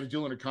I actually had a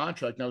deal under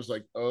contract, and I was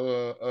like,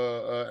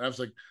 and I was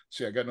like,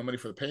 see, I got no money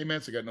for the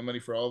payments. I got no money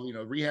for all,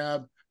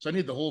 rehab. So I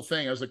need the whole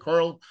thing. I was like,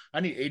 Carl, I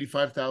need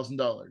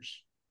 $85,000.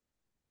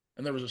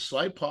 And there was a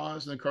slight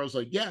pause, and then Carl's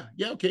like, yeah,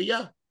 okay,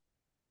 yeah,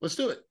 let's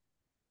do it.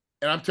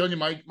 And I'm telling you,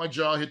 my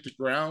jaw hit the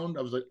ground.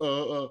 I was like,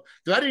 because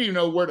I didn't even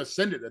know where to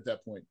send it at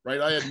that point, right?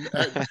 I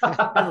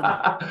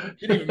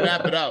didn't even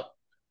map it out.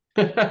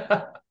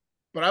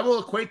 But I will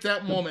equate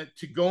that moment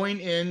to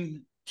going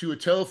in to a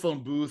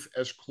telephone booth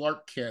as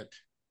Clark Kent,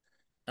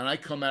 and I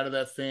come out of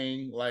that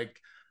thing like,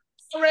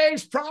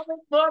 raise profit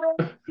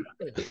money.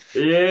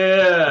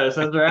 Yes,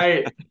 that's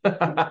right.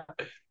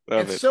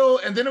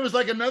 And then it was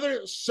like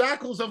another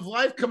shackles of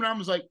life coming out. I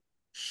was like,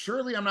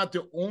 surely I'm not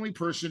the only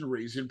person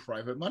raising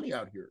private money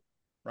out here,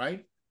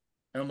 right?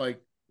 And I'm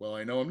like, well,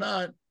 I know I'm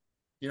not.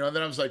 And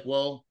then I was like,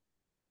 well,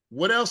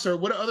 what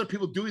are other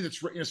people doing that's,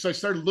 so I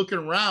started looking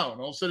around.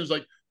 All of a sudden it's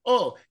like,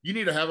 oh, you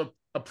need to have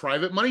a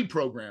private money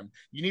program.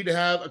 You need to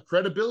have a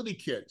credibility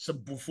kit, some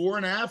before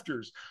and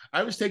afters.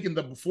 I was taking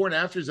the before and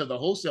afters of the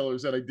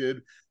wholesalers that I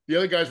did. The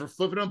other guys were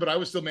flipping them, but I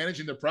was still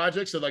managing their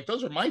projects. So like,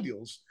 those are my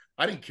deals.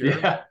 I didn't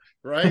care.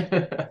 Right.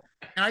 And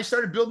I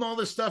started building all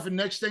this stuff. And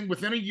next thing,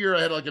 within a year,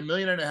 I had like $1.5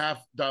 million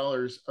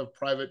of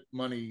private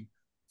money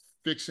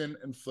fixing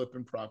and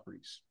flipping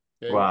properties.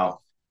 Okay? Wow.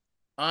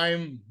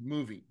 I'm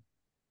moving.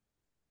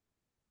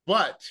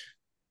 But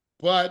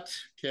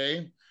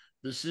okay,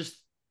 this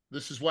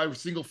is why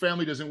single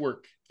family doesn't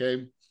work.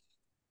 Okay.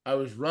 I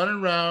was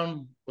running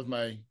around with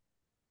my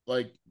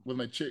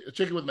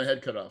chicken with my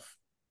head cut off.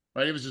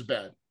 Right. It was just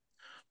bad.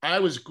 I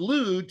was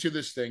glued to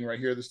this thing right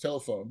here, this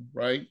telephone,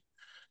 right?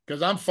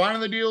 Because I'm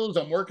finding the deals,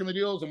 I'm working the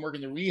deals, I'm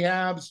working the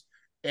rehabs.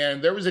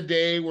 And there was a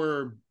day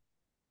where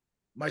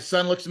my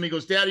son looks at me and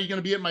goes, Dad, are you going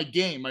to be at my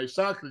game, my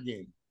soccer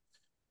game?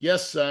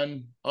 Yes,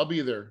 son, I'll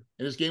be there.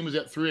 And his game was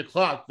at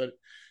 3:00. But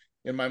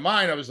in my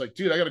mind, I was like,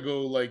 dude, I got to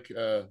go look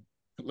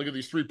at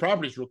these 3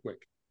 properties real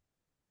quick.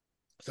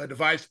 So I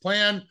devised a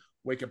plan,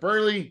 wake up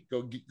early,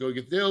 go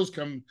get deals,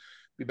 come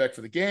be back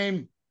for the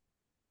game.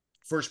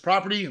 First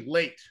property,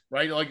 late,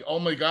 right? Like, oh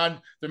my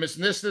God, they're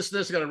missing this.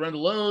 I got to run to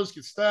Lowe's,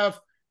 get stuff.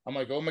 I'm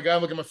like, oh my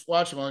God, look at my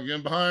watch. I'm like,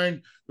 getting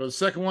behind. Go to the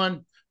second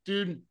one.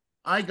 Dude,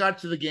 I got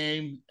to the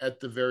game at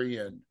the very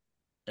end.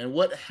 And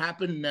what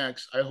happened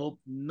next, I hope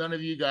none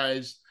of you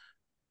guys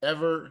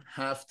ever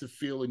have to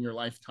feel in your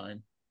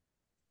lifetime.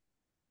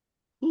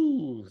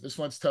 Ooh, this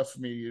one's tough for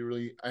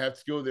me. I have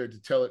to go there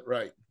to tell it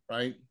right,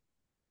 right?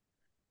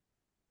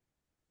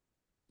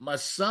 My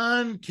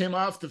son came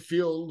off the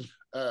field,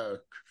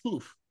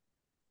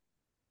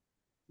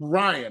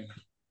 Ryan.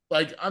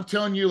 Like, I'm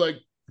telling you, like,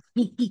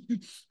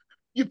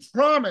 you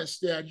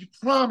promised, Dad, you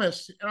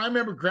promised. And I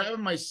remember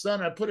grabbing my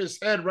son, I put his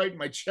head right in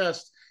my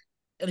chest,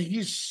 and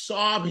he's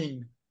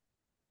sobbing.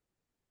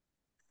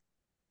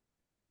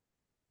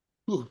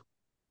 Whew.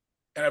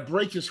 And I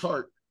break his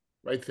heart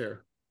right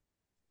there.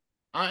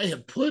 I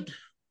have put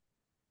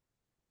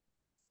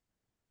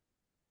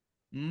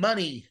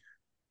money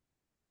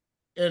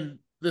and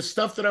the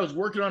stuff that I was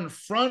working on in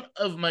front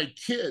of my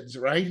kids,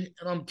 right?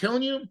 And I'm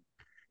telling you,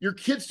 your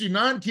kids do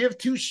not give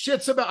two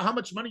shits about how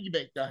much money you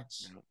make,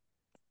 guys.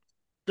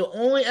 The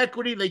only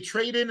equity they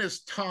trade in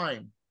is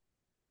time.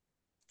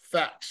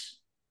 Facts,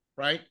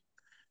 right?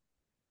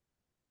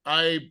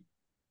 It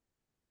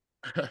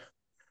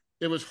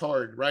was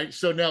hard, right?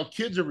 So now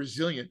kids are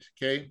resilient,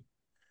 okay?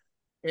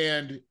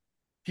 And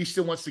he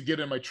still wants to get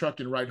in my truck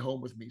and ride home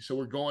with me. So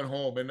we're going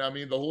home. And I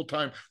mean, the whole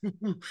time,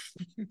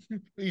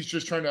 he's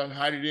just trying to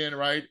hide it in,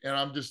 right? And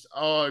I'm just,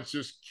 oh, it's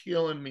just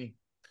killing me.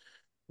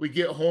 We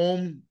get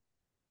home.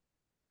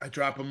 I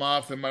drop him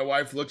off, and my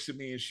wife looks at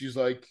me and she's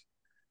like,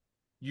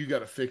 you got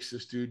to fix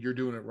this, dude. You're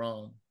doing it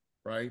wrong,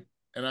 right?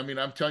 And I mean,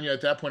 I'm telling you,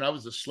 at that point, I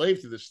was a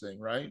slave to this thing,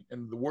 right?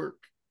 And the work,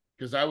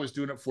 because I was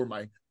doing it for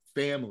my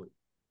family.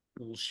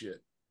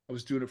 Bullshit. I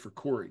was doing it for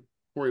Corey.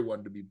 Corey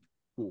wanted to be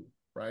cool,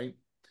 right?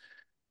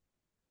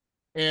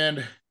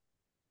 And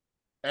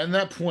at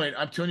that point,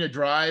 I'm telling you,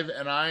 drive,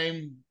 and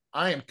I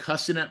am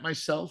cussing at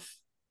myself.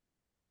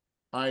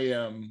 I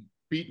am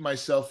beating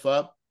myself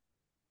up.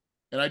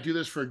 And I do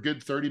this for a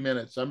good 30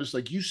 minutes. I'm just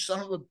like, you son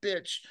of a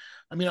bitch.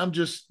 I mean,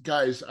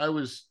 guys, I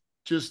was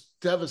just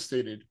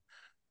devastated.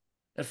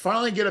 And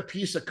finally get a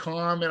piece of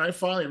calm. And I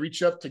finally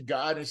reach up to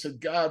God and I said,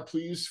 God,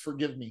 please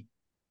forgive me.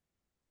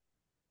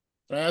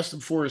 And I asked him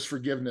for his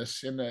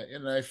forgiveness. And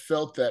I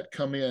felt that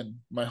come in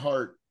my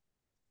heart.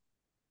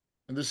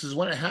 And this is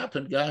when it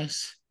happened,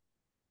 guys.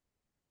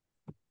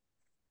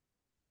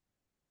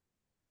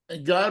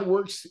 And God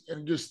works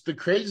in just the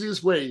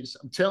craziest ways.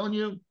 I'm telling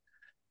you,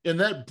 in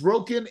that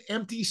broken,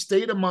 empty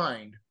state of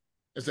mind,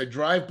 as I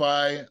drive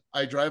by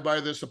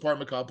this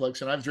apartment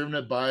complex, and I've driven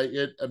it by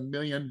it a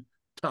million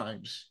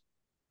times.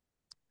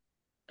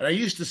 And I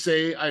used to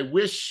say, I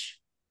wish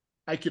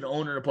I could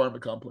own an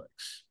apartment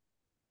complex.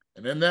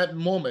 And in that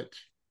moment,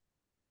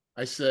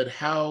 I said,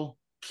 how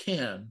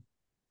can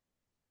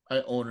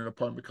I own an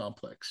apartment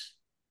complex?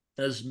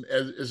 As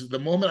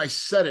the moment I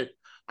said it,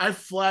 I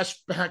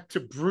flashed back to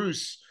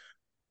Bruce.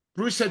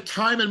 Bruce had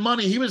time and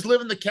money. He was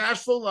living the cash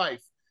flow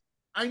life.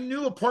 I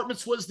knew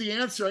apartments was the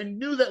answer. I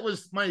knew that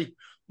was my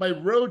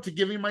road to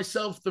giving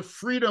myself the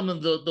freedom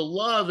and the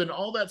love and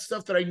all that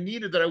stuff that I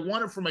needed, that I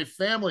wanted for my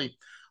family.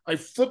 I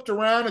flipped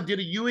around and did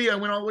a UE. I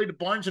went all the way to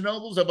Barnes and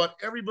Nobles. I bought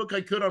every book I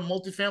could on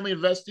multifamily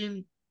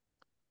investing.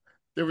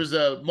 There was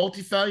a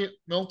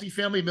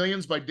multifamily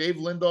Millions by Dave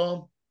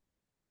Lindahl.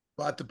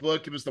 Bought the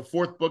book. It was the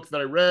fourth book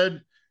that I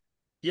read.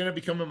 He ended up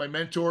becoming my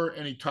mentor,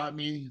 and he taught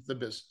me the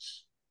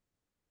business.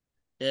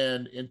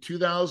 And in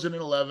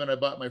 2011, I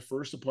bought my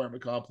first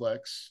apartment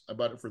complex. I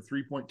bought it for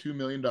 $3.2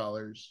 million.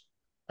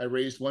 I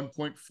raised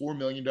 $1.4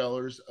 million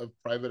of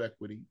private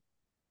equity.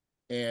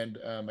 And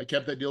I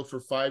kept that deal for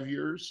 5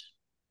 years.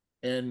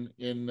 And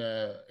in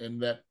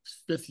that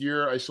fifth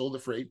year, I sold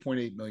it for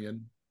 $8.8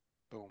 million.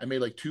 Boom. I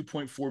made like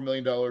 $2.4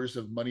 million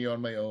of money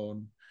on my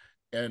own.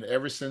 And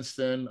ever since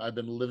then, I've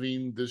been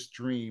living this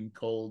dream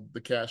called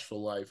the cash flow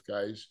life,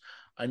 guys.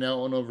 I now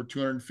own over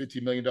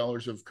 $250 million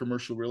of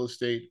commercial real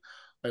estate.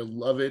 I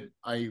love it.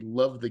 I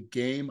love the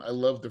game. I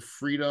love the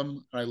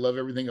freedom. I love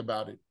everything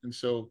about it. And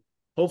so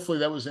hopefully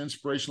that was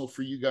inspirational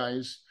for you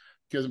guys,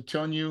 because I'm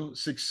telling you,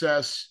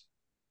 success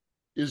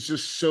is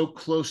just so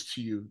close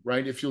to you,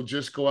 right? If you'll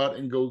just go out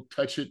and go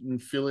touch it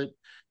and feel it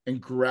and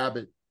grab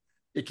it,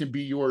 it can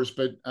be yours,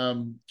 but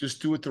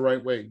just do it the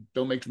right way.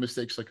 Don't make the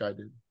mistakes like I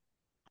did.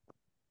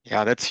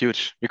 Yeah, that's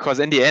huge, because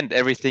in the end,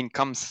 everything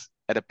comes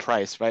at a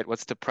price, right?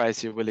 What's the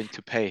price you're willing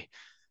to pay?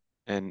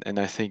 And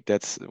I think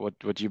that's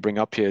what you bring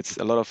up here. It's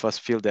a lot of us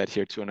feel that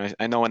here too. And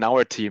I know in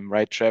our team,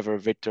 right, Trevor,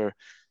 Victor,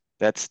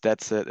 that's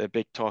a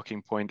big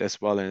talking point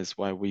as well. And it's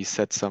why we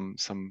set some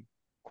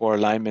core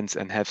alignments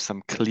and have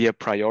some clear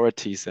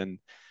priorities. And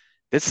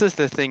this is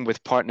the thing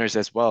with partners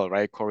as well,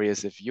 right, Corey,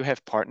 is if you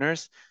have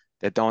partners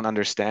that don't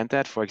understand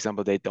that, for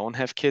example, they don't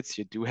have kids,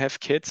 you do have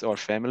kids or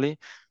family,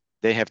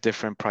 they have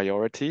different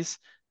priorities.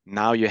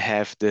 Now you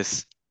have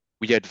this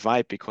weird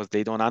vibe because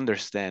they don't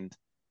understand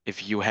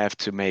if you have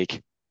to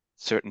make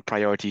certain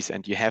priorities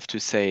and you have to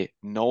say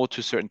no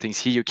to certain things.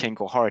 Here you can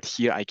go hard,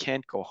 here I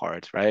can't go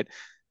hard, right?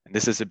 And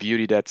this is a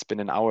beauty that's been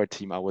in our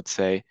team, I would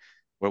say,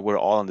 where we're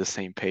all on the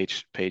same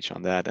page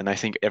on that. And I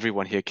think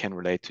everyone here can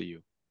relate to you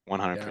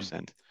 100%. Yeah.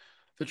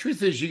 The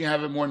truth is, you can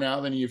have it more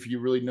now than if you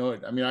really know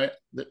it. I mean,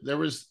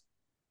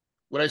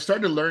 what I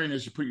started learning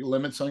is you put your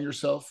limits on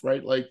yourself,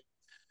 right? Like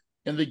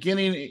in the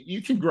beginning,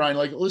 you can grind.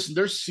 Like, listen,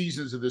 there's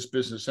seasons of this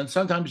business, and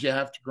sometimes you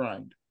have to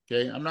grind.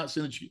 Okay. I'm not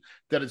saying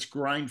that it's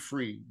grind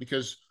free,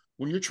 because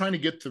when you're trying to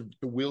get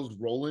the wheels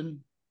rolling,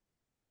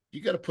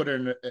 you got to put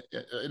in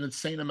an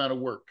insane amount of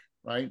work,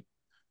 right?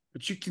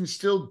 But you can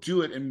still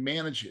do it and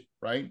manage it,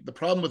 right? The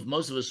problem with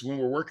most of us, when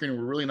we're working,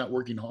 we're really not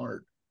working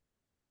hard.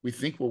 We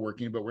think we're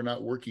working, but we're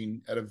not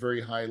working at a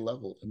very high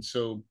level. And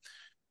so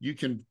you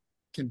can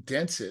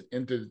condense it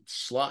into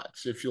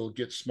slots if you'll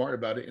get smart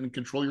about it and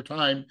control your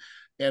time.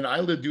 And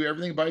I do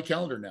everything by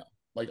calendar now.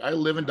 Like I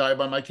live and die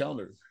by my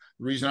calendar.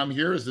 The reason I'm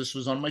here is this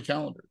was on my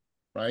calendar,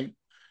 right?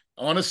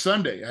 On a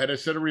Sunday, I had to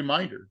set a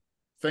reminder.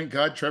 Thank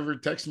God Trevor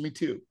texted me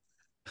too.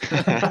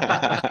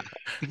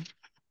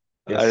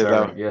 Yes,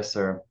 sir. Yes,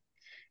 sir.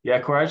 Yeah,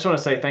 Corey, I just want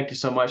to say thank you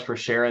so much for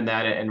sharing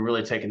that and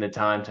really taking the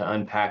time to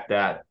unpack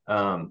that.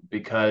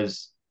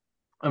 Because,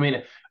 I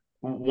mean,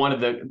 one of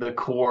the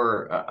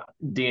core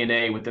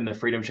DNA within the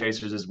Freedom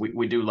Chasers is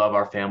we do love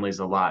our families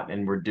a lot,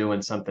 and we're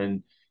doing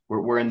something.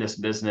 We're in this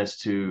business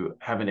to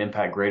have an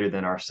impact greater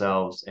than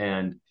ourselves.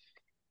 And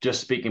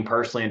just speaking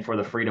personally, and for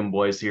the Freedom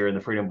Boys here and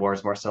the Freedom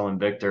Boys, Marcel and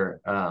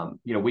Victor,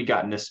 we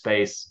got in this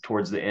space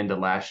towards the end of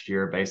last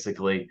year,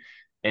 basically,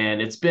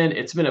 and it's been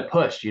a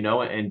push,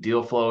 and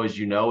deal flow,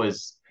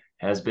 as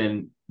has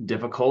been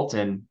difficult,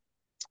 and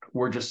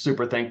we're just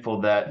super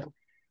thankful that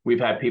we've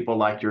had people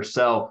like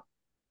yourself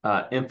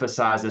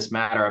emphasize this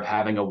matter of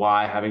having a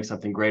why, having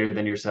something greater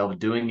than yourself,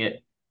 doing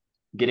it,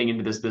 getting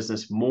into this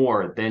business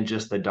more than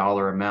just the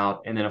dollar amount,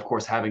 and then of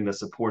course having the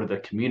support of the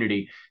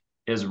community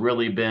has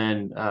really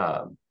been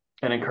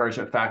an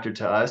encouragement factor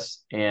to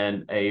us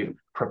and a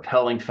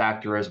propelling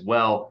factor as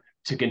well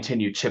to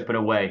continue chipping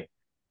away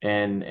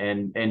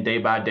and day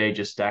by day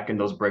just stacking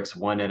those bricks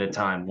one at a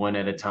time,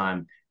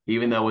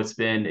 even though it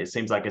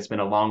seems like it's been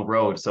a long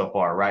road so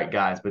far, right,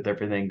 guys, with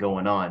everything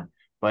going on.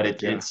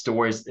 But it's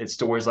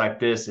stories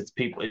like this. It's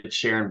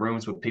sharing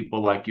rooms with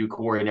people like you,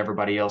 Corey, and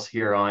everybody else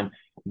here on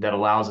that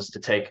allows us to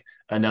take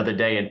another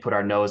day and put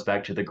our nose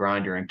back to the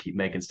grinder and keep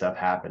making stuff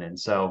happen. And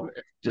so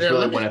just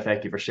really want to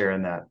thank you for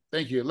sharing that.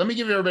 Thank you. Let me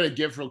give everybody a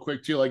gift real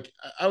quick too. Like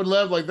I would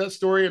love, like that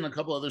story and a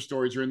couple other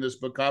stories are in this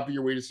book, Copy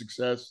Your Way to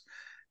Success,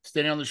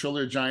 Standing on the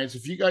Shoulder of Giants.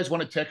 If you guys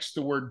want to text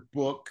the word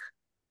book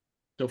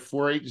to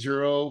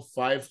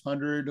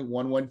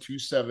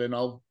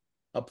 480-500-1127,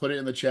 I'll put it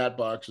in the chat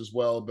box as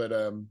well. But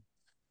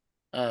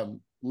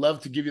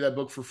love to give you that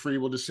book for free.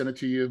 We'll just send it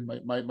to you,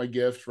 my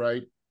gift,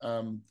 right?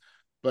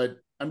 But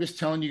I'm just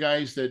telling you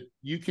guys that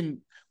we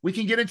can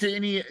get into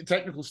any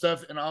technical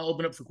stuff, and I'll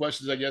open up for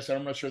questions, I guess.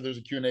 I'm not sure there's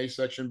a Q&A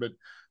section, but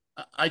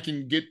I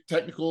can get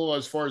technical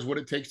as far as what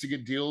it takes to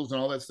get deals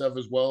and all that stuff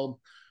as well.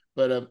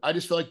 But I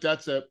just feel like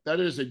that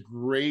is a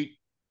great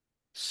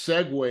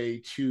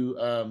segue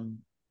to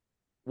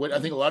what I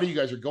think a lot of you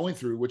guys are going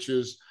through, which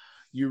is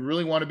you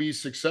really want to be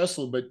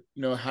successful, but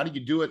how do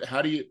you do it?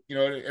 How do you,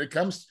 it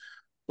comes,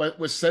 but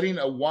with setting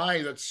a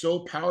why that's so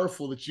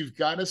powerful that you've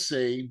got to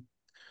say,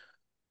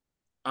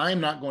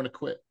 I'm not going to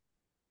quit,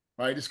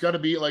 right? It's got to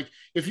be like,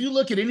 if you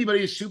look at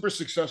anybody who's super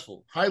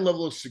successful, high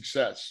level of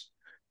success,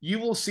 you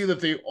will see that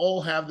they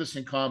all have this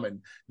in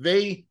common.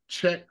 They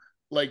check,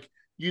 like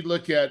you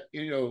look at,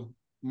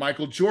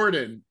 Michael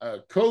Jordan,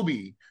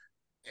 Kobe,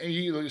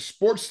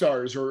 sports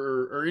stars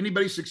or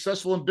anybody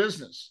successful in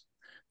business.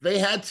 They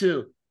had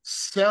to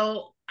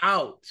sell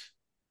out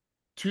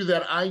to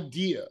that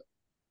idea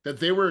that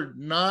they were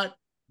not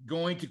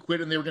going to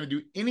quit and they were going to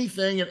do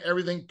anything and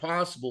everything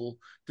possible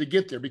to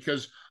get there,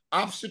 because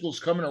obstacles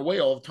come in our way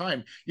all the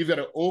time. You've got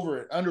to over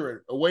it, under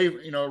it, away,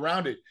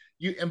 around it.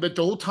 But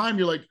the whole time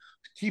you're like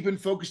keeping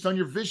focused on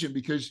your vision,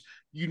 because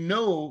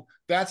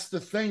that's the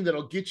thing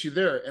that'll get you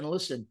there. And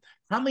listen,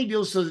 how many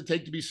deals does it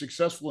take to be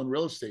successful in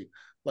real estate?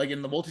 Like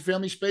in the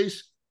multifamily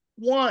space,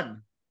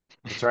 one.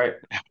 That's right.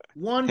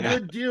 One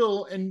good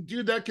deal, and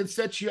dude, that can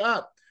set you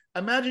up.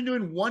 Imagine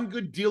doing one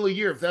good deal a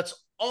year. If that's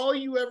all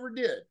you ever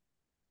did,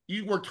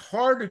 you worked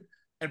hard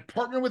and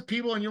partnered with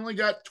people, and you only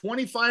got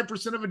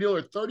 25% of a deal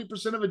or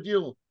 30% of a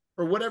deal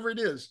or whatever it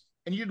is,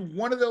 and you did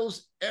one of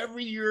those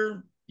every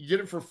year, you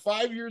did it for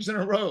 5 years in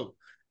a row,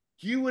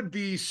 you would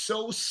be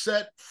so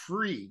set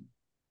free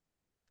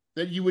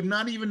that you would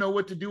not even know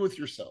what to do with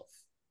yourself,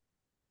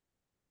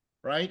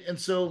 right? And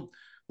so,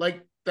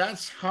 like,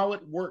 that's how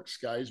it works,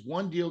 guys.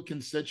 One deal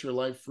can set your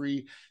life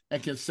free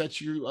and can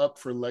set you up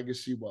for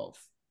legacy wealth.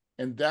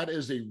 And that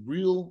is a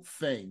real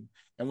thing.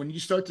 And when you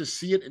start to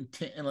see it and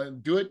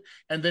do it,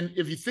 and then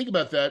if you think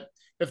about that,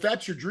 if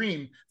that's your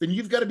dream, then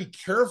you've got to be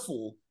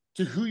careful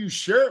to who you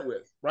share it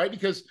with, right?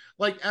 Because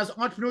like as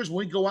entrepreneurs,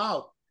 when we go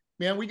out,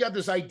 man, we got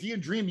this idea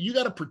and dream. You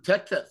got to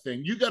protect that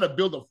thing. You got to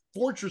build a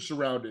fortress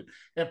around it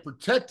and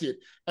protect it.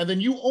 And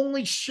then you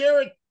only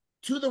share it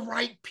to the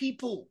right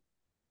people.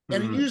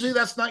 And usually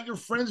that's not your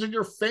friends and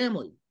your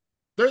family.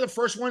 They're the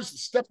first ones to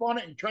step on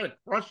it and try to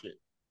crush it,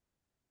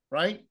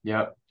 right?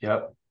 Yep.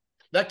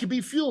 That could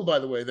be fuel, by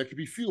the way. That could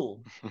be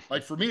fuel.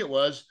 Like for me, it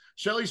was.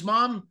 Shelly's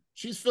mom,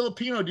 she's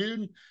Filipino,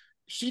 dude.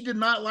 She did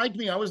not like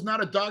me. I was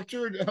not a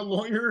doctor, a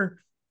lawyer,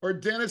 or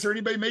a dentist, or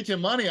anybody making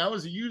money. I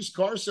was a used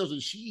car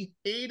salesman. She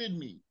hated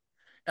me.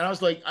 And I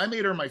was like, I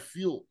made her my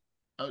fuel.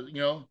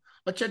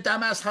 What's your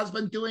dumbass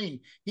husband doing?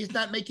 He's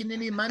not making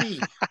any money.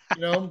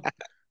 You know,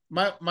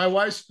 my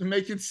wife's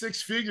making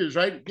 6 figures,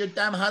 right? Your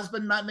damn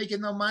husband not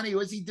making no money.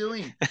 What's he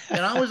doing?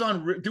 And I was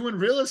doing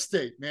real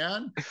estate,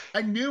 man.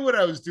 I knew what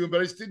I was doing,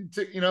 but I just didn't,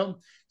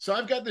 So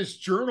I've got this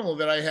journal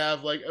that I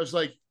have. Like, I was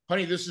like,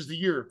 honey, this is the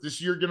year.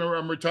 This year,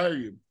 I'm retire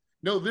you.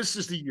 No, this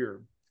is the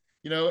year.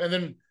 And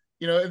then,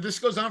 and this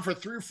goes on for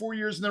 3 or 4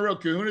 years in a row.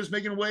 Kahuna's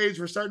making waves.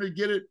 We're starting to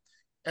get it.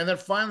 And then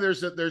finally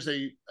there's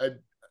a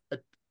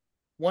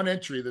one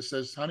entry that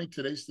says, honey,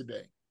 today's the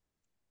day.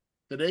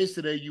 Today's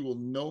today. You will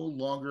no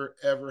longer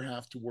ever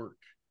have to work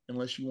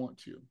unless you want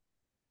to.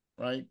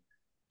 Right.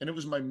 And it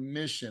was my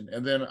mission.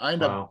 And then I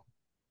ended up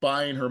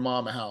buying her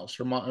mom a house.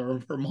 Her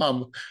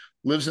mom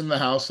lives in the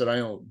house that I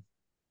own,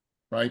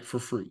 right, for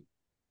free.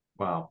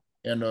 Wow.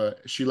 And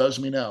she loves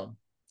me now.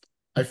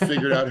 I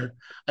figured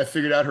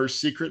out her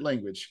secret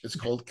language. It's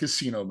called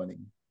casino money.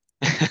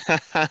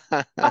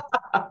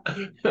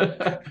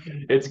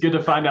 It's good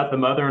to find out the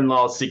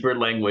mother-in-law's secret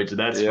language.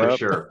 That's for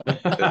sure.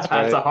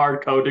 That's a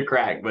hard code to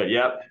crack, but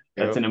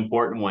that's an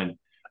important one.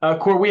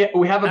 Corey,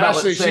 we have about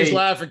Ashley, she's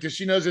laughing because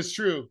she knows it's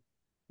true.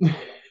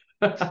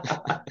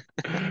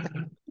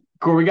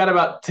 Corey, we got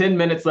about 10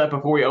 minutes left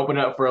before we open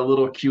it up for a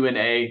little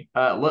Q&A.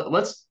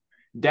 Let's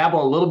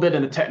dabble a little bit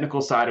in the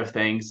technical side of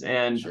things,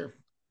 and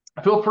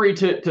feel free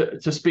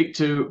to speak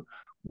to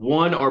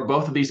one or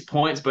both of these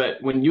points. But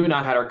when you and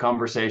I had our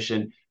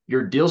conversation,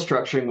 your deal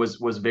structuring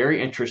was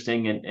very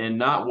interesting and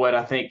not what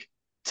I think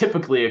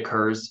typically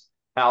occurs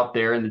out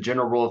there in the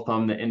general rule of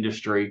thumb in the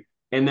industry.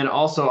 And then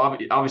also,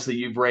 obviously,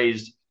 you've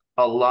raised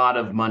a lot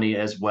of money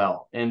as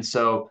well. And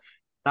so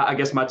I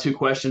guess my 2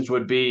 questions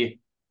would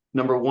be,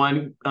 number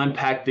one,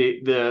 unpack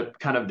the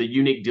kind of the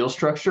unique deal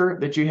structure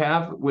that you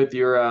have with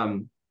your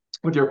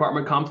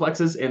apartment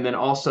complexes. And then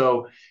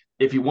also,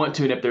 if you want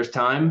to, and if there's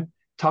time,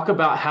 talk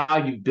about how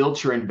you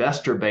built your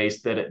investor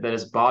base that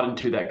has bought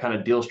into that kind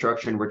of deal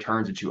structure and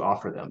returns that you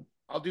offer them.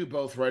 I'll do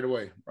both right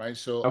away, right?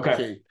 So,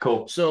 okay,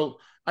 cool. So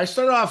I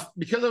started off,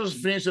 because I was a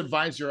financial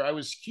advisor, I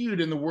was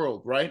skewed in the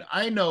world, right?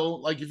 I know,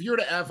 like, if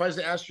I was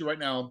to ask you right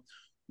now,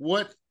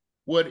 what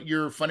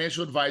your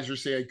financial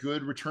advisors say a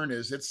good return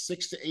is, it's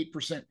 6 to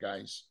 8%,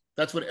 guys.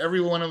 That's what every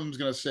one of them is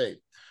going to say.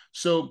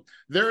 So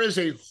there is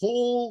a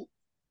whole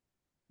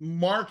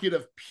market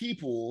of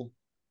people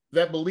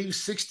that believe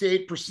 6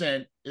 to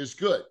 8% is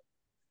good.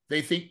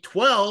 They think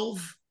 12%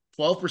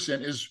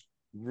 is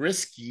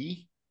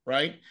risky,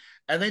 right?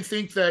 And they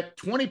think that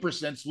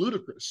 20% is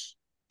ludicrous.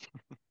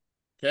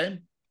 Okay,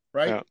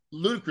 right? Yeah.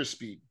 Ludicrous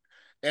speed.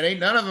 And ain't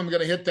none of them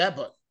going to hit that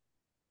button.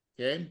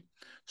 Okay,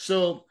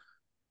 so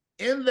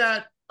in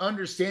that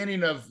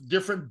understanding of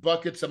different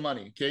buckets of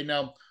money, okay,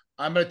 now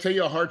I'm going to tell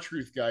you a hard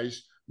truth,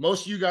 guys.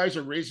 Most of you guys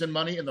are raising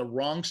money in the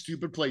wrong,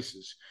 stupid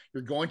places.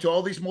 You're going to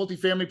all these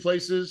multifamily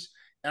places.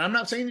 And I'm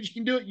not saying that you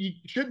can do it, you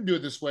shouldn't do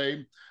it this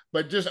way,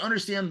 but just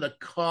understand the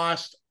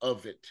cost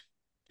of it,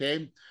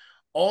 okay?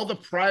 All the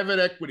private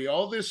equity,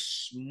 all this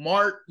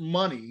smart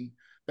money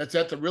that's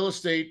at the real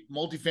estate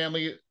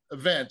multifamily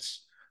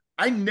events,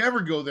 I never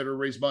go there to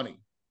raise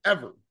money,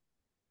 ever,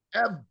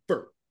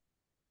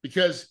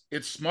 because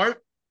it's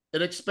smart,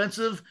 it's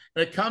expensive,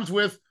 and it comes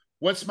with,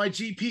 what's my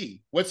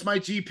GP? What's my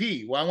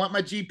GP? Well, I want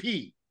my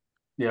GP.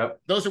 Yeah.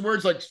 Those are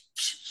words like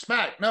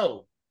smack,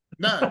 no,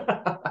 none,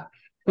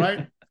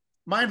 right?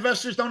 My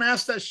investors don't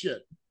ask that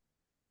shit.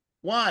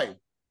 Why?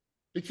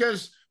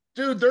 Because,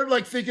 dude, they're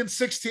like thinking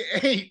 6 to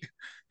 8.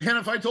 And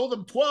if I told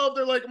them 12,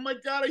 they're like, oh my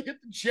God, I hit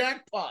the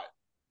jackpot,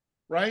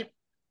 right?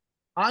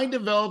 I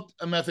developed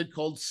a method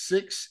called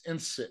 6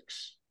 and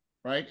 6,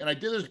 right? And I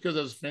did this because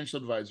I was a financial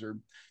advisor.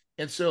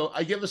 And so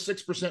I give a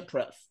 6%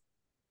 pref.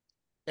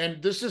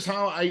 And this is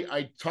how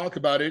I talk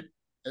about it.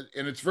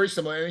 And it's very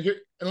similar. And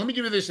let me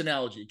give you this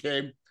analogy,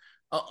 okay?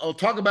 I'll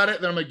talk about it,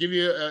 then I'm going to give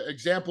you an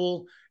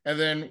example, and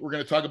then we're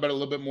going to talk about it a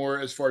little bit more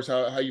as far as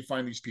how you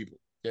find these people,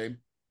 okay?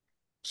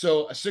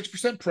 So a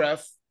 6%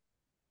 pref,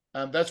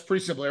 that's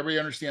pretty simple. Everybody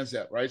understands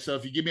that, right? So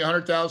if you give me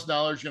 $100,000, you're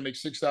going to make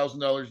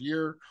 $6,000 a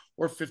year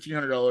or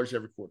 $1,500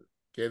 every quarter,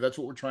 okay? That's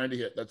what we're trying to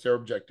hit. That's our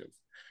objective.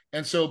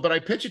 And so, but I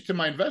pitch it to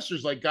my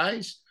investors like,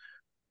 guys,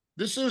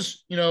 this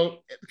is,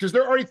 because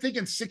they're already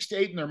thinking 6 to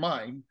 8 in their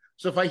mind.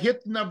 So if I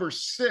hit the number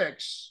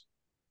 6,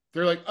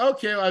 they're like,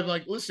 okay, I'm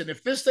like, listen,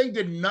 if this thing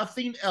did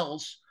nothing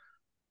else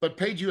but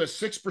paid you a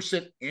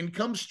 6%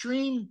 income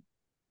stream,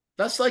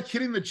 that's like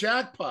hitting the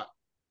jackpot.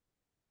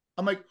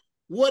 I'm like,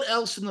 what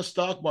else in the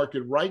stock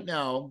market right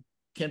now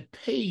can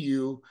pay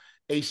you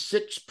a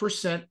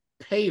 6%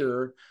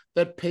 payer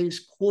that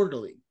pays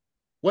quarterly?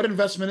 What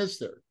investment is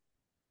there?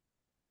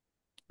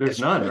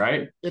 There's none,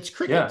 right? It's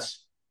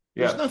crickets.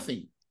 Yeah. There's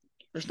nothing.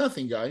 There's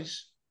nothing,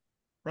 guys.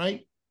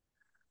 Right?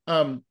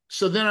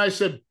 So then I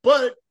said,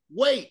 but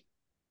wait,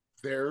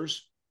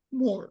 there's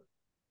more,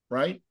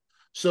 right?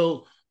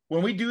 So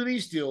when we do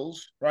these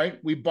deals, right,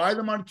 we buy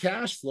them on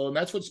cash flow, and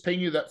that's what's paying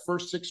you that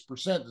first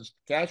 6%, this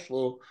cash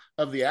flow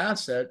of the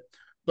asset.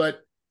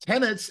 But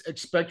tenants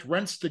expect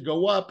rents to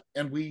go up,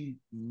 and we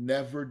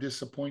never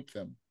disappoint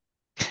them.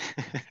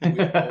 We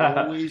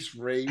always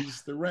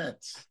raise the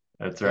rents.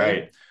 That's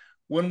right.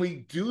 When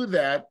we do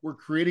that, we're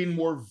creating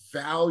more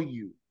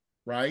value,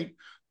 right?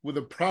 Where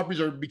the properties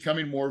are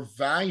becoming more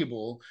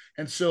valuable.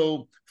 And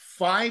so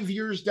 5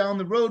 years down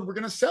the road, we're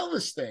going to sell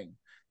this thing.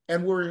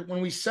 And when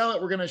we sell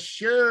it, we're going to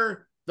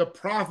share the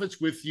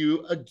profits with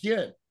you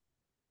again,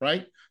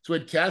 right? So we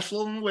had cash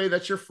flow in the way.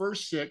 That's your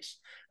first 6.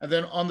 And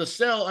then on the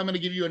sell, I'm going to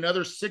give you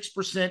another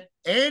 6%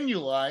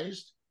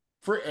 annualized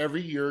for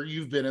every year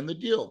you've been in the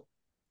deal.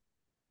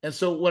 And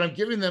so what I'm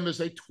giving them is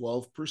a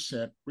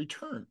 12%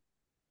 return,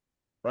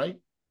 right?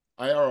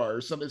 IRR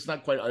or something. It's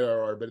not quite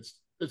IRR, but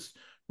it's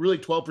really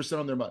 12%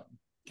 on their money,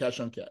 cash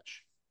on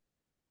cash.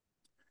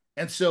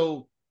 And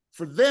so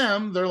for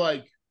them, they're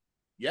like,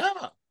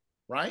 yeah,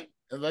 right?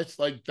 And that's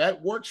like,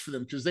 that works for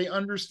them because they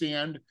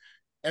understand.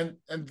 And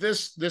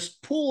this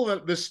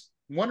pool, this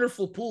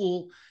wonderful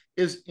pool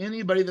is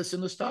anybody that's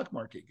in the stock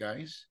market,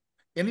 guys.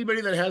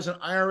 Anybody that has an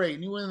IRA,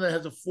 anyone that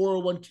has a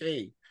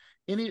 401k,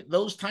 any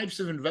those types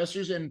of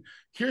investors. And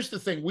here's the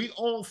thing, we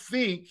all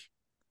think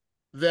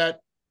that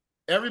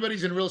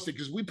everybody's in real estate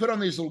because we put on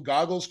these little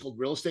goggles called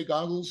real estate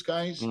goggles,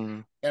 guys.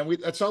 And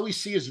that's all we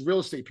see is real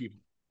estate people.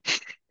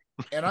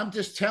 And I'm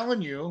just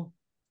telling you,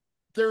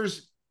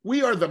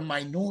 we are the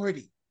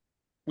minority.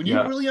 When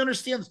you really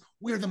understand this,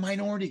 we're the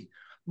minority.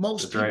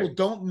 Most people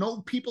don't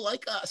know people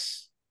like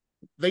us.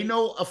 They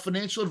know a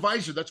financial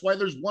advisor. That's why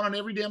there's one on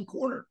every damn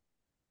corner.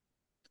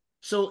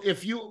 So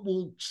if you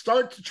will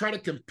start to try to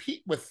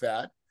compete with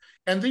that,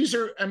 and these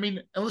are, I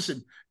mean, and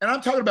listen, and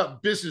I'm talking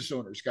about business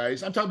owners,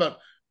 guys. I'm talking about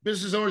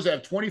business owners that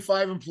have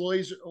 25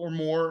 employees or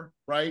more,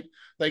 right?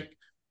 Like,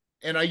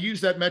 and I use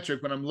that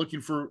metric when I'm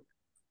looking for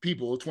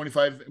people,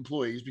 25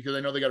 employees, because I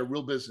know they got a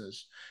real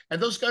business.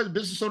 And those guys,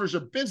 business owners, are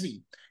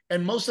busy.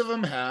 And most of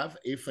them have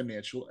a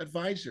financial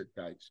advisor,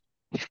 guys.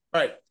 All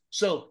right.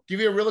 So give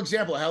you a real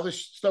example of how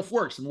this stuff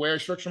works and the way I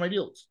structure my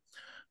deals.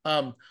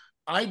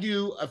 I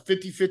do a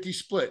 50-50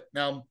 split.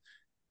 Now,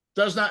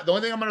 the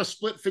only thing I'm going to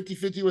split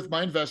 50-50 with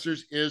my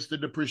investors is the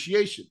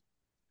depreciation.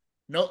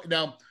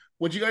 Now,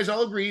 would you guys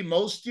all agree?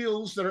 Most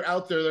deals that are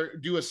out there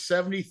do a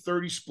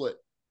 70-30 split.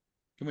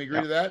 Can we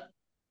agree to that?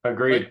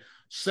 Agreed. Right?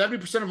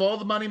 70% of all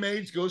the money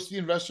made goes to the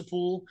investor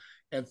pool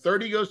and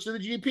 30 goes to the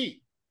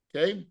GP.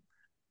 Okay.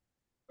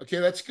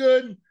 That's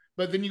good.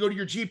 But then you go to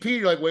your GP,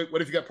 you're like, wait,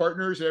 what if you got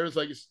partners? It's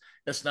like,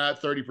 it's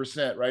not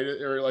 30%, right?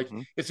 Or like,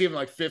 it's even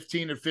like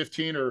 15 and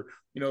 15 or,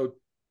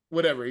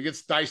 whatever. It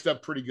gets diced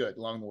up pretty good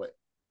along the way.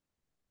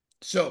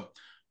 So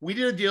we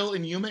did a deal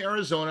in Yuma,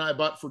 Arizona. I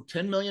bought for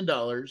 $10 million.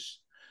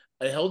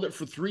 I held it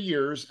for 3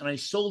 years and I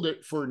sold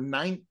it for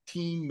 $19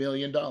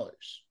 million.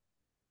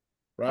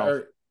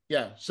 Right?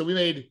 Wow. So we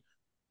made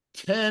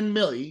 10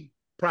 million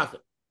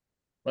profit,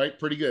 right?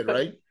 Pretty good,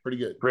 right? Pretty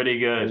good. Pretty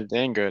good.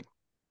 Dang good.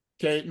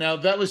 Okay, now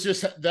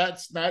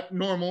that's not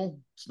normal.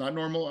 It's not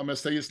normal. I'm going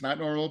to tell you it's not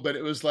normal, but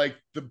it was like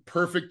the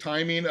perfect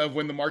timing of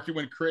when the market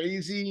went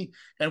crazy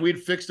and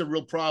we'd fixed a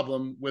real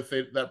problem with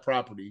that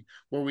property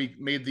where we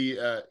made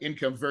the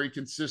income very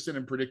consistent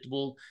and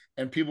predictable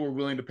and people were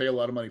willing to pay a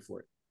lot of money for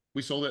it.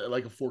 We sold it at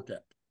like a 4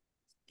 cap.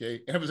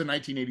 Okay, and it was a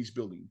 1980s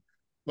building.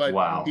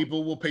 But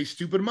people will pay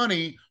stupid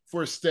money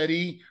for a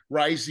steady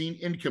rising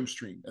income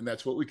stream. And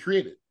that's what we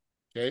created.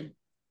 Okay.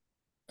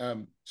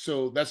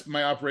 So that's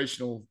my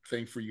operational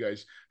thing for you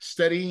guys.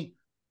 Steady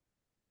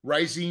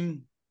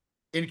rising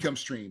income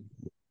stream.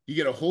 You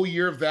get a whole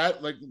year of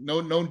that, like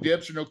no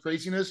dips or no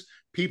craziness.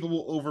 People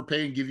will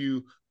overpay and give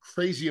you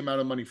crazy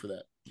amount of money for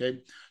that. Okay.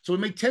 So we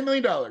make $10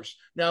 million.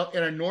 Now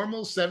in a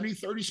normal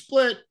 70-30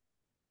 split,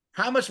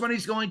 how much money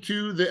is going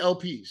to the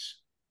LPs?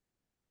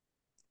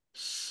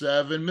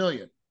 $7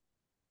 million.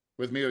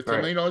 With me, with $10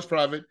 million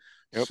profit,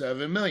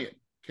 $7 million.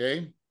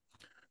 Okay.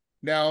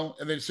 Now,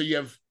 and then so you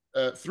have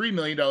 $3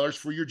 million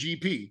for your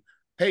GP.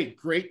 Hey,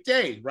 great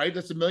day, right?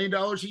 That's $1 million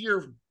a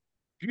year.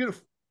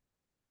 Beautiful.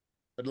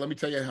 But let me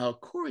tell you how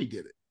Corey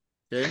did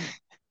it.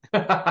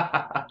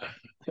 Okay.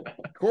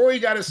 Corey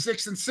got a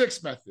 6 and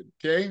 6 method.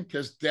 Okay.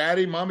 Because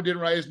mama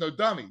didn't raise no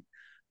dummy.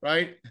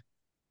 Right.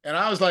 And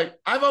I was like,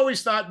 I've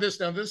always thought this.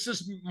 Now, this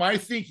is my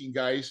thinking,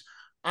 guys.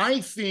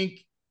 I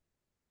think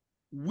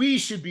we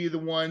should be the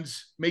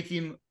ones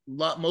making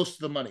most of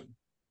the money.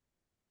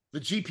 The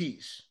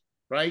GPs,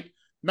 right?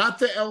 Not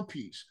the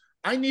LPs.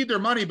 I need their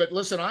money, but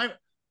listen, I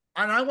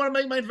want to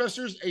make my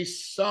investors a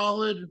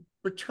solid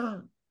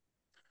return,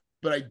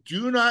 but I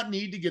do not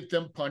need to get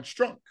them punch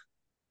drunk.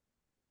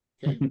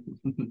 Okay.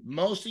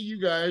 Most of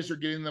you guys are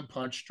getting them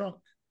punch drunk.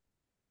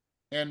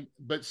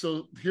 But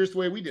so here's the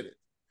way we did it.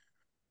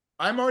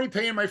 I'm already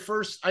paying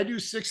I do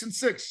 6 and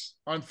 6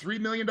 on $3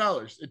 million.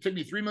 It took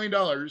me $3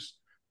 million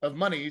of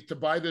money to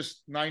buy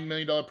this $9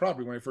 million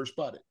property when I first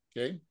bought it.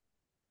 Okay.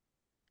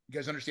 You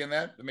guys understand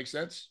that? That makes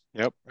sense?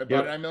 Yep. I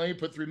bought $9 million,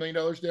 put $3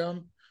 million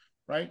down,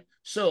 right?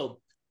 So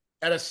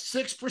at a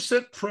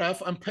 6%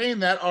 pref, I'm paying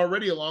that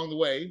already along the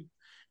way.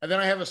 And then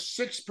I have a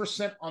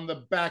 6% on the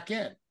back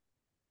end.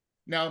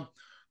 Now,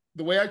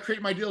 the way I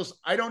create my deals,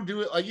 I don't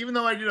do it like, even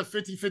though I did a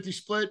 50-50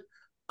 split,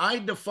 I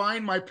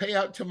define my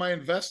payout to my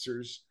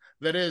investors.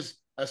 That is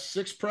a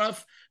 6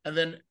 pref. And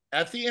then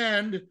at the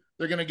end,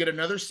 They're going to get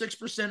another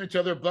 6%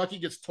 until their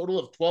bucket gets total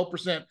of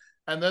 12%.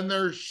 And then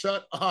they're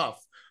shut off.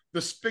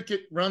 The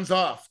spigot runs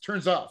off,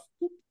 turns off.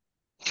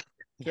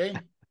 Okay.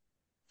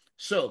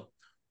 So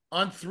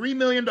on $3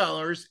 million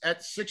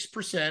at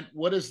 6%,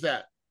 what is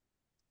that?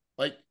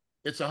 Like,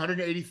 it's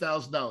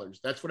 $180,000.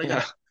 That's what I got.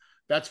 Yeah.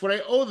 That's what I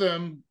owe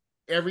them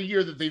every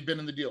year that they've been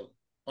in the deal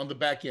on the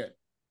back end.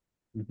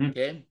 Mm-hmm.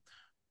 Okay.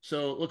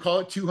 So we'll call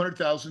it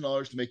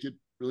 $200,000 to make it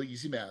really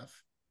easy math.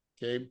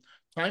 Okay.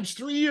 Times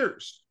 3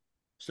 years.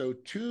 So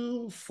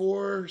 2,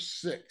 4,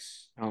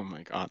 6. Oh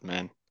my God,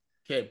 man.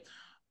 Okay.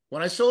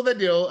 When I sold that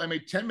deal, I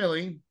made $10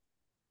 million.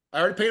 I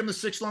already paid him the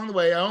 6 along the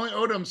way. I only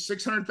owed him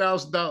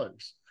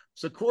 $600,000.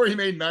 So Corey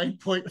made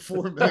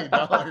 $9.4 million.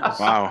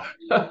 Wow.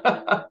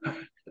 A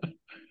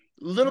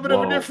little bit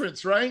of a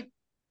difference, right?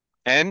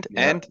 And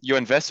your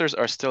investors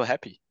are still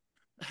happy.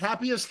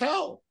 Happy as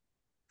hell.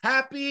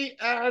 Happy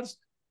as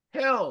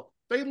hell.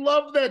 They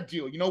love that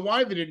deal. You know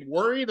why? They didn't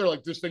worry. They're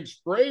like, this thing's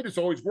great. It's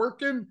always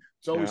working.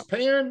 It's always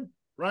paying,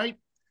 right?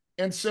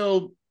 And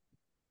so,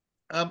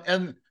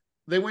 and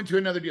they went to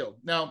another deal.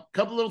 Now, a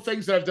couple little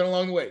things that I've done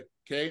along the way.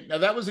 Okay. Now,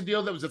 that was a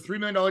deal that was a $3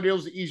 million deal. It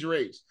was an easy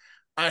raise.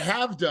 I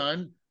have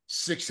done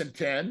 6 and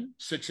 10,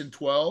 6 and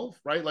 12,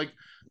 right? Like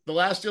the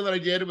last deal that I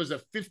did, it was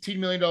a $15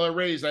 million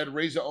raise. I had to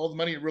raise all the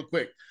money real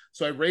quick.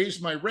 So I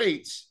raised my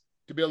rates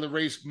to be able to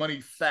raise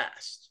money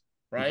fast,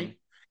 right? Mm-hmm.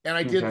 And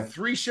I did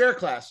 3 share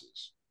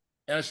classes.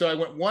 And so I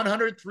went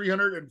 100,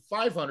 300, and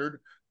 500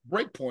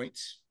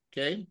 breakpoints,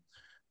 okay?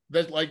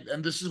 That like,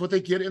 and this is what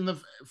they get in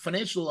the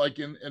financial, like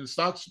in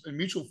stocks and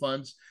mutual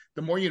funds.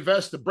 The more you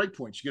invest, the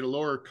breakpoints, you get a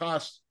lower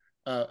cost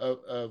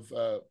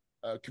of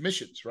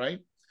commissions, right?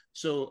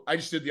 So I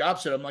just did the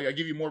opposite. I'm like, I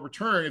give you more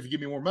return if you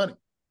give me more money.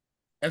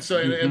 And so,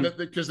 and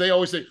because they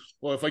always say,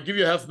 well, if I give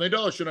you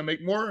 $500,000, should I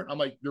make more? I'm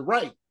like, you're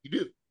right, you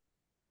do.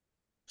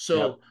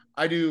 So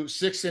I do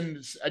 6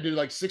 and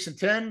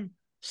 10,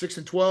 6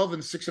 and 12,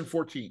 and 6 and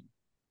 14.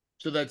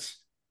 So that's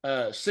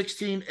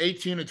 16,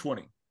 18, and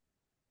 20.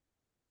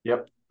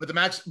 Yep. But the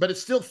max, but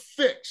it's still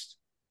fixed.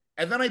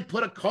 And then I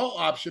put a call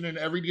option in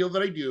every deal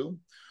that I do.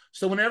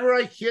 So whenever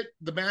I hit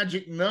the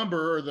magic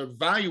number or the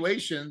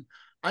valuation,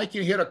 I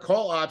can hit a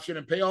call option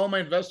and pay all my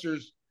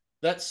investors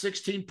that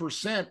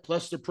 16%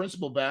 plus their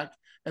principal back,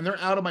 and they're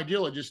out of my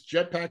deal. I just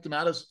jetpacked them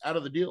out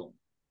of the deal,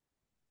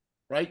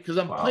 right? Because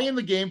I'm playing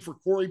the game for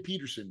Corey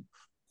Peterson.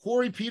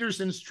 Corey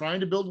Peterson's trying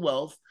to build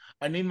wealth.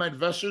 I need my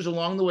investors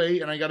along the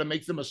way, and I got to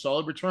make them a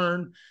solid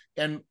return,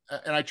 and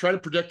I try to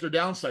protect their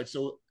downside.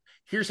 So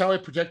here's how I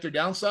protect their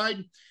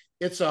downside.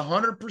 It's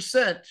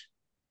 100%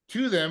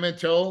 to them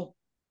until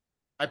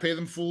I pay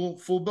them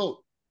full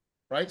boat,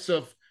 right? So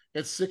if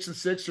it's 6 and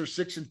 6 or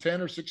 6 and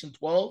 10 or 6 and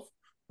 12,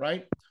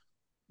 right?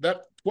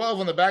 That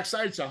 12 on the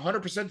backside, it's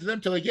 100% to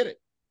them till they get it.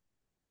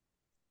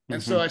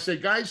 And so I say,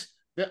 guys,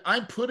 that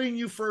I'm putting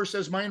you first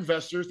as my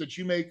investors, that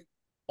you make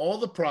all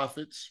the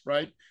profits,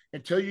 right?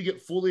 Until you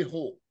get fully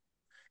whole.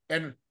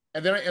 And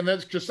then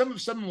because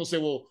someone will say,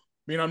 well,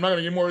 I mean, I'm not going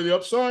to get more of the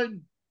upside.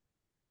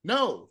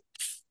 No,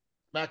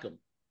 back them.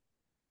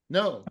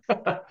 No.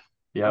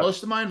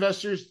 Most of my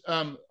investors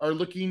are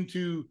looking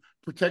to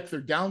protect their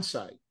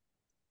downside.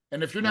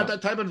 And if you're not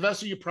that type of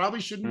investor, you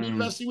probably shouldn't be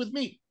investing with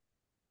me.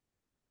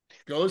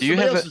 Go to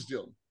somebody else's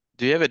deal.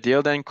 Do you have a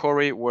deal then,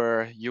 Corey,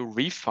 where you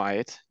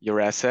refied your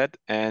asset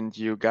and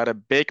you got a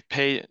big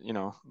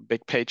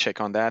paycheck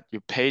on that?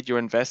 You paid your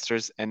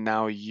investors, and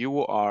now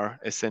you are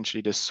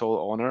essentially the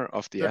sole owner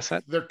of the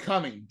asset. They're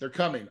coming.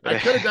 I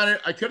could have done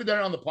it. I could have done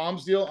it on the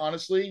Palms deal,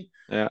 honestly.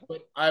 Yeah.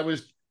 But I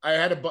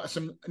had to buy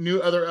some new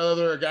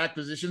other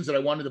acquisitions that I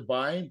wanted to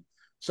buy,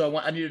 so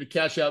I needed to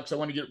cash out because I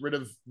wanted to get rid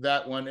of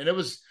that one. And it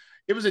was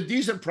a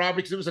decent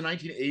property because it was a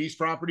 1980s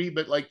property,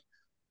 but like.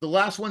 The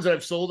last ones that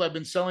I've sold, I've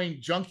been selling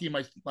junky,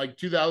 my like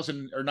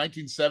 2000 or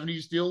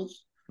 1970s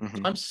deals.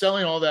 Mm-hmm. I'm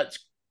selling all that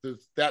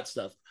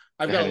stuff.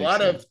 I've got a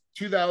lot of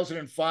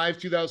 2005,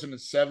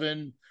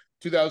 2007,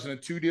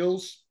 2002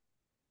 deals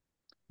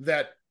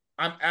that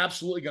I'm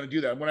absolutely going to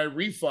do that. When I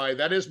refi,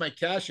 that is my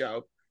cash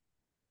out.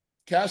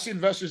 Cash the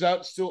investors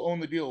out, still own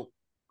the deal.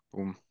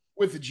 Boom.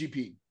 With the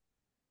GP.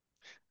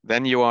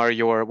 Then you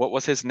are what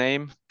was his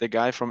name? The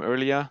guy from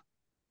earlier?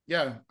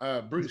 Yeah,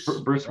 Bruce.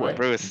 Bruce Wayne. Right?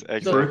 Bruce,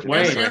 exactly.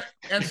 Bruce Wayne.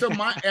 And so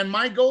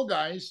my goal,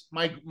 guys,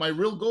 my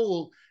real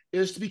goal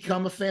is to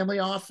become a family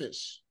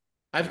office.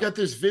 I've got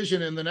this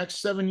vision in the next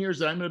 7 years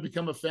that I'm going to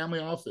become a family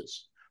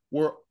office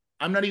where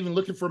I'm not even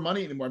looking for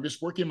money anymore. I'm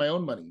just working my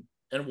own money.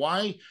 And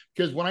why?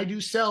 Because when I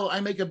do sell, I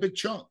make a big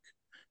chunk.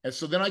 And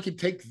so then I can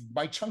take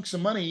my chunks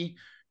of money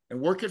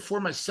and work it for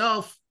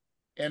myself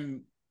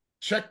and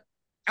check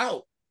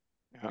out.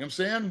 You know what I'm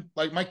saying?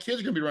 Like my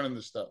kids are going to be running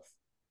this stuff.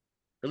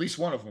 At least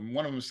one of them.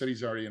 One of them said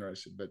he's already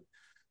interested,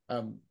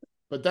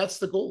 but that's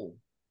the goal.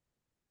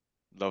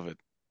 Love it.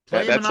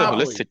 That's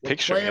Monopoly. A holistic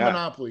picture. Playing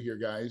Monopoly here,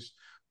 guys.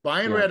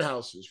 Buying red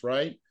houses,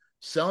 right?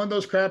 Selling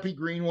those crappy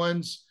green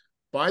ones.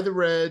 Buy the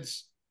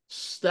reds.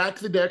 Stack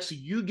the deck so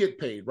you get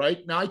paid,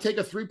 right? Now I take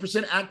a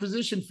 3%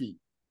 acquisition fee.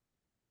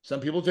 Some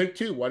people take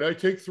 2. Why do I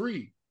take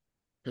 3?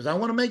 Because I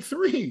want to make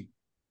 3,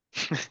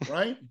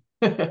 right?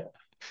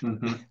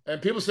 Mm-hmm.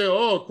 And people say,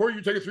 "Oh, Corey,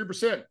 you're taking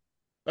 3%.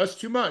 That's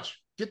too much.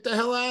 Get the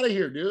hell out of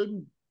here,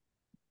 dude.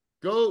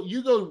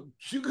 You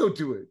go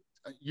do it.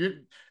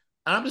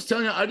 I'm just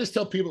telling you, I just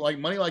tell people like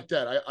money like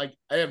that.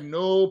 I have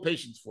no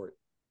patience for it.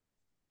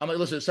 I'm like,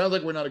 listen, it sounds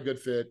like we're not a good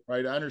fit,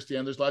 right? I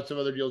understand there's lots of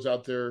other deals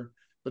out there,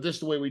 but this is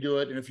the way we do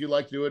it. And if you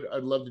like to do it,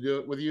 I'd love to do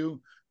it with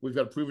you. We've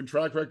got a proven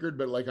track record,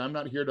 but like I'm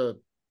not here to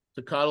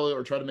coddle it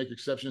or try to make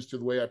exceptions to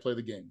the way I play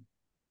the game.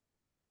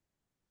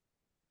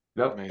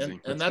 Yep.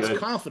 Amazing. And that's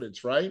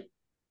confidence, right?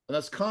 And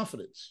that's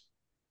confidence.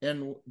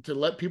 And to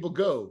let people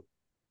go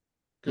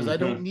because I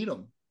don't need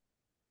them.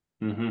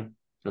 Mm-hmm.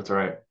 That's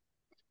right.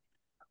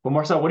 Well,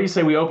 Marcel, what do you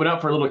say we open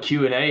up for a little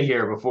Q&A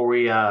here before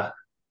we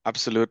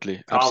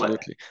Absolutely. call it?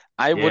 Absolutely.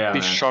 I would Yeah, be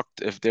man.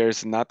 shocked if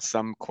there's not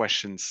some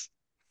questions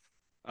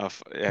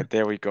of, yeah,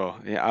 there we go.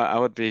 Yeah, I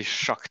would be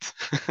shocked.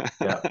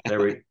 Yeah,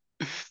 there we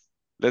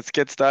Let's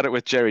get started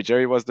with Jerry.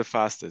 Jerry was the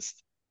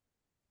fastest.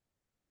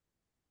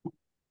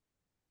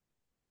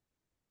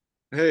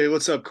 Hey,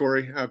 what's up,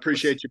 Corey? I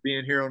appreciate you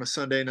being here on a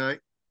Sunday night.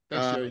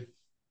 Thanks, Jerry.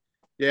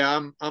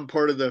 Yeah, I'm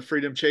part of the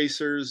Freedom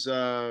Chasers,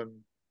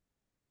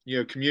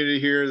 community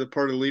here, the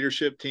part of the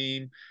leadership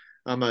team.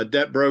 I'm a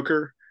debt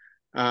broker,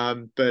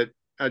 but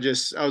I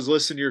was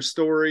listening to your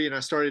story and I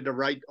started to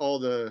write all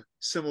the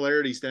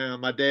similarities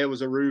down. My dad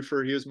was a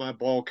roofer; he was my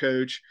ball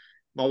coach.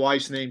 My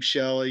wife's name's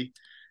Shelly,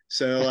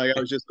 so like I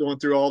was just going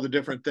through all the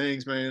different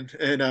things, man.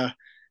 And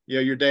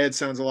your dad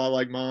sounds a lot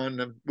like mine.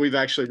 We've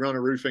actually run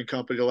a roofing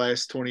company the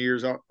last 20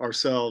 years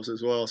ourselves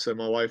as well. So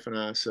my wife and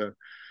I. So,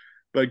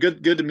 but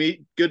good to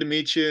meet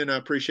you, and I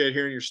appreciate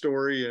hearing your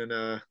story. And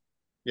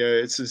yeah,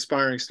 it's an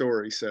inspiring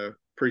story. So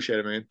appreciate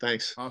it, man.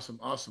 Thanks. Awesome.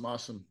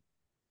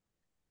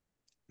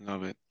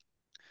 Love it.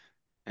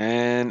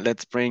 And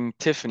let's bring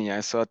Tiffany. I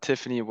saw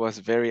Tiffany was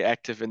very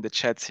active in the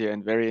chats here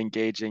and very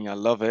engaging. I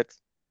love it.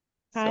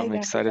 So Hi I'm guys,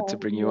 excited how to are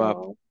bring you you up.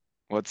 all?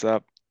 What's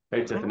up?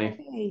 Hey,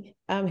 Tiffany.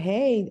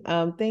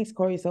 Thanks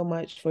Corey so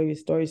much for your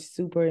story.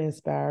 Super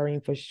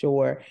inspiring for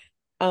sure.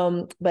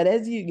 But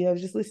as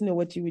just listening to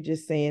what you were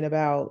just saying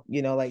about,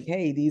 like,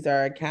 hey, these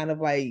are kind of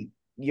like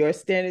your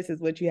standards is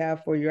what you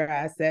have for your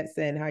assets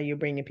and how you're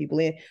bringing people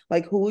in.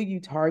 Like, who are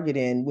you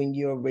targeting when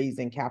you're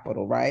raising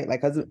capital, right?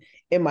 Like, because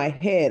in my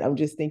head, I'm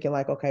just thinking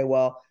like, okay,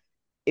 well,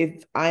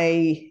 if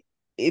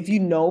you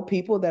know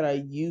people that are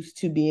used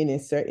to being in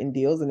certain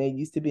deals and they're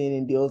used to being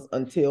in deals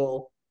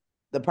until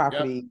the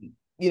property,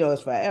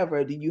 is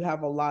forever, do you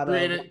have a lot of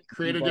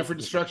create a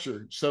different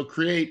structure? So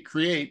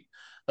create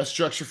a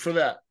structure for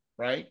that,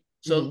 right?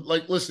 So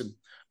like, listen,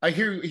 I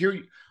hear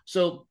you.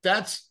 So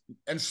that's,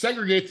 and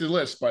segregate the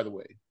list, by the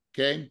way.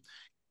 Okay.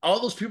 All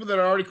those people that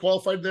are already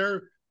qualified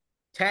there,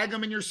 tag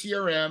them in your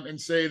CRM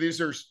and say, these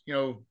are,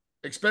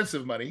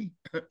 expensive money,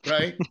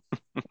 right?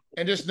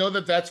 And just know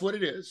that that's what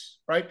it is,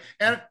 right?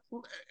 And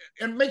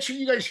make sure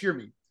you guys hear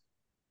me.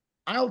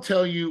 I'll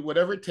tell you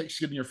whatever it takes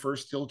to get in your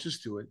first deal,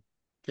 just do it.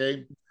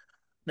 Okay.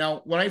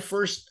 Now, when I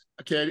first,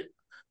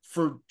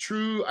 for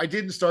true, I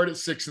didn't start at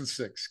 6 and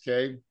 6.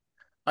 Okay.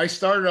 I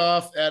started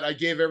off I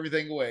gave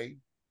everything away.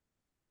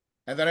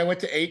 And then I went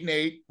to 8 and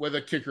 8 with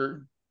a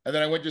kicker. And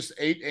then I went just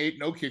 8, 8,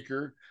 no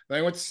kicker. Then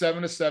I went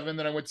 7 to 7.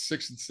 Then I went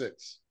 6 and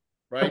 6.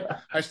 Right.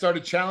 I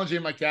started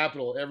challenging my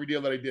capital every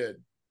deal that I did.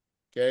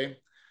 Okay.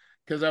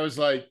 Because I was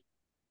like,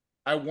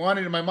 I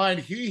wanted in my mind,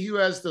 he who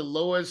has the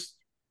lowest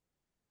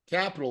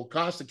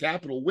cost of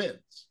capital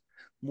wins.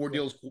 More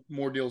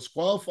deals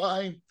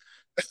qualify,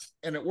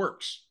 and it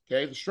works.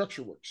 Okay, the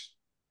structure works.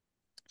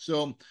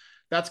 So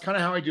that's kind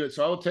of how I do it.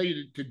 So I will tell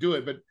you to do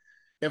it, but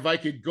if I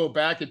could go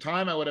back in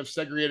time, I would have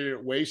segregated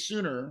it way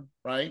sooner,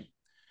 right?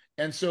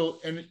 And so,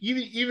 and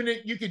even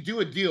if you could do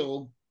a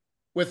deal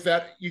with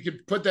that, you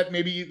could put that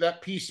maybe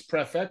that piece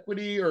pref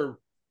equity or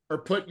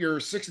put your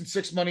 6 and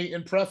 6 money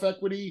in pref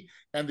equity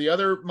and the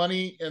other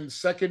money in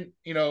second,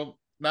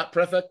 not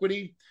pref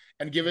equity,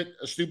 and give it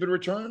a stupid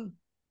return,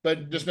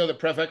 but just know that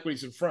pref equity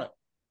is in front,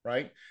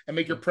 right? And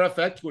make your pref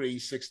equity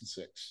 6 and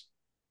 6.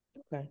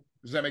 Okay.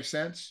 Does that make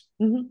sense?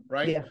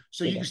 Right? Yeah.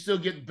 So you can still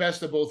get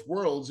best of both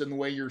worlds in the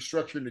way you're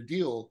structuring the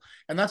deal.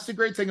 And that's the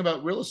great thing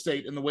about real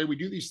estate and the way we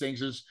do these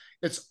things is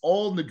it's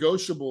all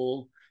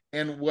negotiable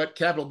and what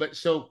capital. But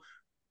so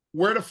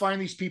where to find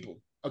these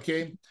people?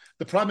 Okay.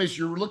 The problem is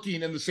you're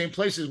looking in the same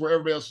places where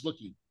everybody else is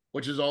looking,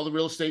 which is all the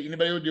real estate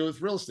anybody would do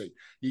with real estate.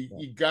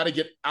 You got to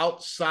get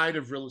outside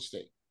of real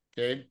estate.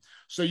 Okay.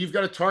 So you've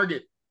got to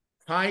target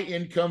high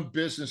income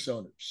business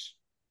owners.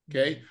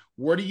 Okay.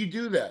 Where do you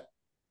do that?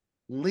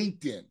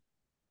 LinkedIn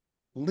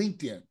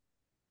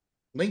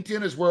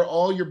is where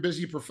all your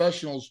busy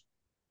professionals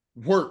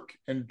work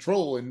and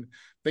troll, and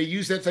they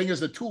use that thing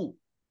as a tool.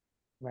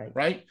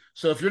 Right.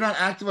 So if you're not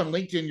active on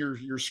LinkedIn,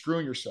 you're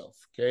screwing yourself.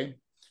 Okay.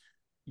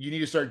 You need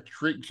to start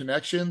creating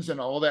connections and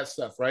all that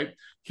stuff. Right.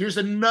 Here's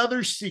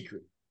another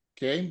secret.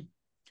 Okay.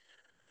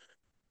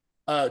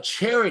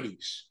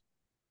 Charities.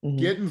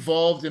 Get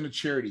involved in a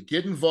charity.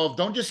 Get involved.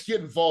 Don't just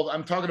get involved.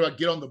 I'm talking about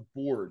get on the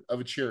board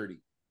of a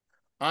charity.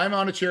 I'm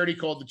on a charity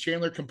called the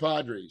Chandler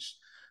Compadres.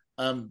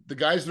 The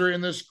guys that are in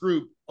this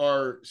group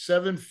are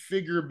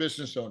 7-figure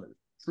business owners,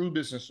 true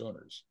business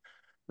owners.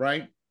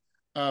 right?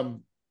 I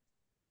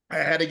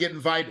had to get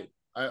invited.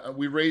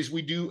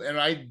 We do, and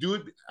I do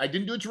it. I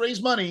didn't do it to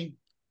raise money.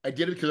 I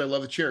did it because I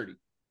love the charity.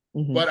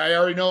 Mm-hmm. But I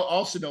already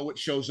also know what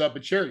shows up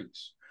at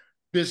charities: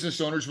 business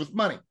owners with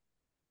money,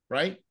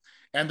 right?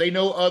 And they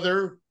know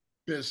other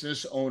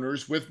business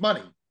owners with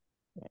money.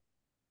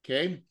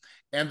 Okay.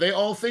 And they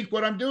all think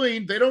what I'm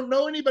doing, they don't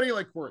know anybody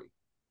like Corey.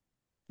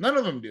 None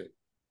of them do,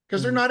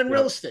 because they're not in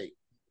real estate.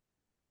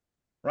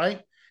 Right.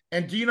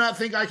 And do you not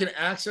think I can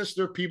access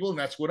their people? And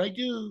that's what I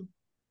do.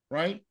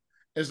 Right.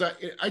 Is that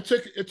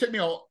it took me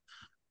all.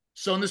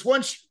 So in this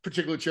one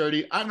particular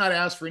charity, I've not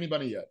asked for any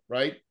money yet.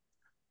 Right.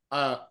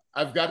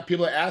 I've got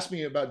people that ask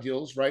me about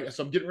deals. Right.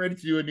 So I'm getting ready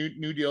to do a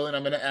new deal, and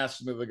I'm going to ask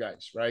some of the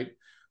guys. Right.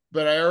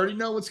 But I already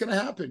know what's going to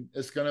happen.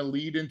 It's going to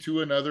lead into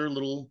another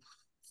little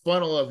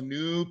funnel of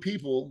new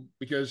people,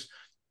 because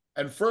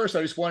at first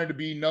I just wanted to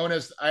be known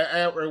as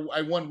I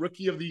won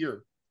Rookie of the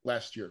Year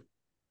last year,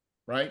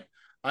 right?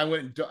 I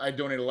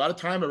donated a lot of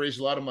time. I raised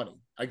a lot of money.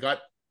 I got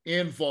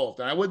involved,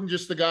 and I wasn't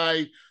just the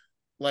guy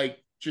like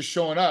just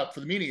showing up for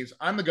the meetings.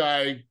 I'm the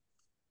guy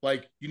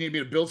like, you need me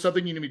to build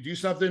something, you need me to do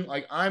something,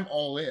 like I'm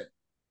all in,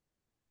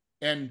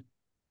 and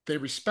they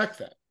respect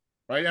that,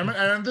 right?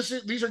 And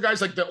these are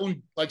guys like that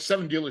own like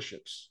 7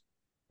 dealerships,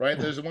 right?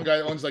 There's one guy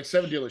that owns like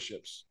 7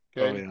 dealerships.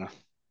 Okay. Oh yeah.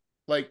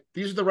 Like,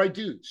 these are the right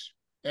dudes.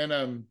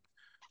 And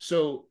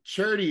so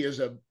charity is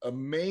an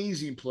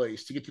amazing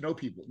place to get to know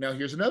people. Now,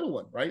 here's another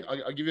one, right?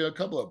 I'll give you a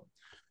couple of them.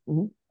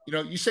 Mm-hmm. You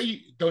know, you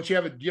say, do you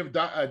have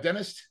a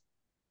dentist?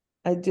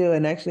 I do.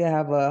 And actually, I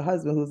have a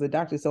husband who's a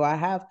doctor. So I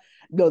have,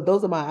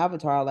 those are my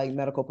avatar, like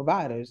medical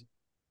providers.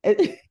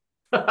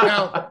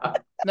 now,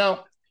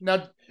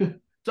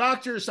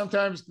 doctors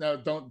sometimes,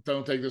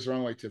 don't take this the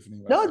wrong way,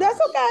 Tiffany. No, that's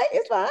okay.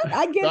 It's fine.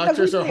 I get it.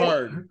 Doctors are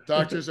hard.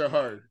 Doctors are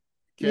hard.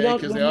 Okay,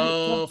 because they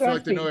all feel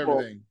like they know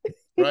everything,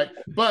 right?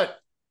 But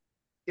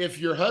if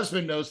your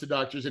husband knows the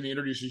doctors and he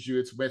introduces you,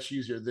 it's much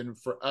easier than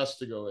for us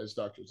to go as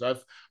doctors.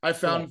 I've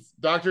found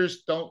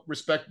doctors don't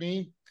respect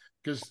me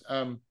because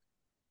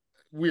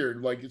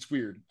weird, like it's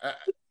weird.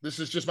 This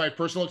is just my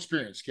personal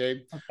experience,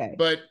 okay?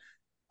 But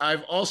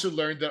I've also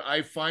learned that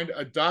I find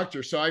a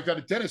doctor. So I've got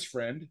a dentist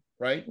friend,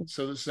 right?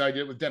 So this is how I did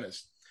it with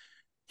dentists.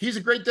 He's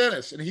a great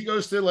dentist, and he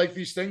goes to like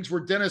these things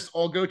where dentists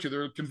all go to,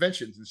 their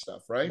conventions and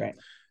stuff, right?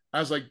 I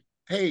was like,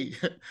 hey,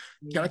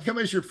 can I come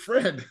as your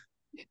friend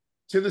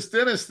to this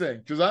dentist thing?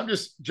 Because I'm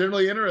just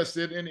generally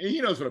interested, and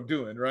he knows what I'm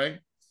doing, right?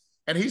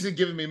 And he's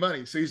giving me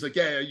money. So he's like,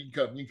 yeah, you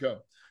can come.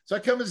 So I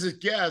come as his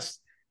guest,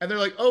 and they're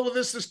like, oh, well,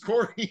 this is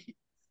Corey.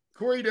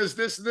 Corey does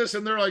this and this.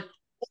 And they're like,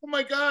 oh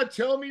my God,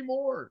 tell me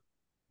more.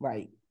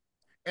 Right.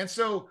 And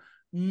so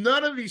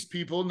none of these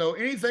people know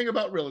anything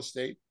about real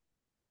estate.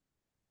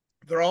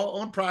 They're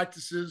all own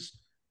practices,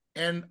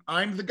 and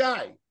I'm the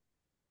guy.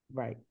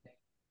 Right.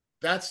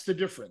 That's the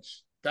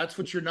difference. That's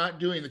what you're not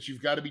doing, that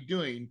you've got to be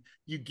doing.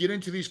 You get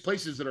into these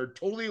places that are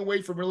totally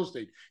away from real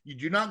estate. You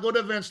do not go to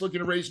events looking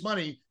to raise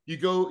money. You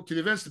go to the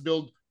events to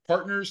build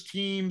partners,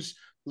 teams,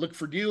 look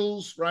for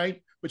deals,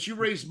 right? But you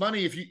raise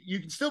money. If you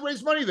can still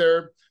raise money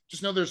there,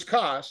 just know there's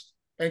cost,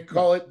 and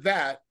call it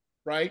that,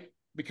 right?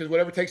 Because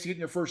whatever it takes to get in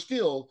your first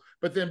deal,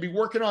 but then be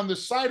working on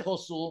this side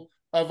hustle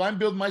of, I'm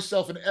building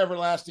myself an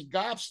everlasting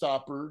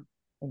gobstopper,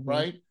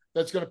 right?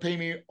 That's going to pay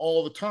me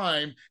all the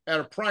time at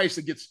a price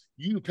that gets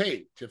you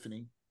paid,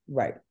 Tiffany.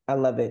 Right. I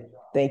love it.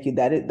 Thank you.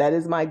 That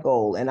is my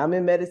goal. And I'm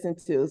in medicine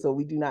too. So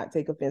we do not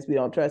take offense. We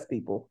don't trust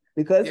people,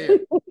 because feel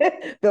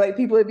like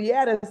people would be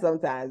at us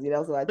sometimes,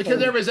 So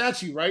because everybody's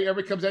at you, right?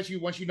 Everybody comes at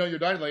you once you know you're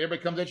dying. Like,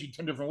 everybody comes at you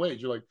 10 different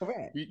ways. You're like,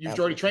 you've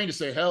already trained to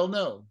say, hell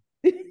no.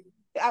 Thank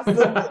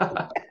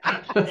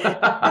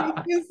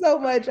you so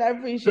much. I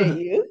appreciate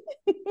you.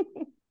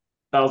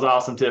 That was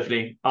awesome,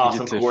 Tiffany.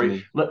 Awesome,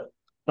 Corey.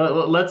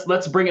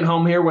 Let's bring it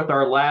home here with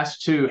our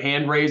last 2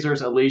 hand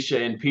raisers,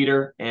 Alicia and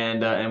Peter,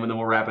 and then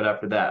we'll wrap it up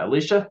for that.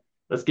 Alicia,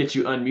 let's get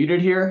you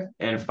unmuted here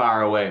and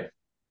fire away.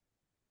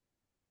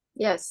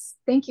 Yes,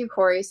 thank you,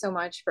 Corey, so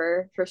much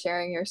for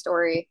sharing your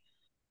story.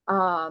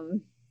 My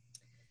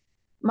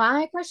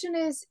question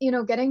is,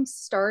 getting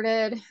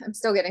started. I'm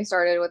still getting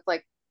started with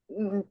like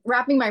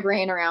wrapping my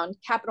brain around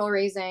capital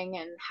raising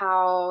and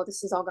how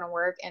this is all going to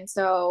work. And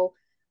so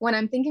when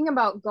I'm thinking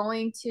about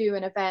going to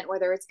an event,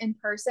 whether it's in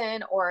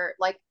person or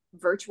like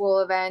virtual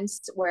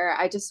events where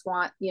I just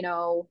want,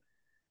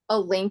 a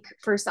link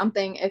for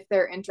something if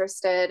they're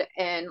interested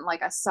in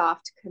like a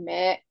soft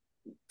commit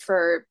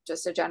for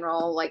just a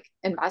general like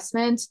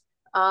investment,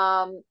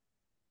 I'm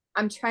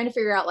trying to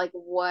figure out like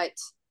what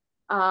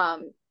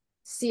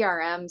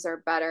CRMs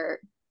are better.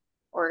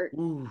 Or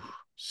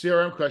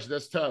CRM question,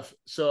 that's tough.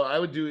 So I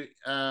would do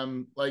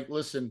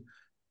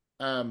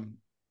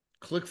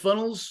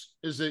ClickFunnels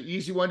is an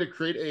easy one to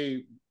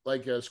create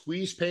a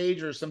squeeze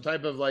page or some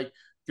type of like,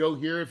 go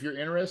here if you're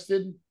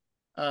interested.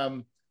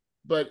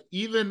 But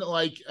even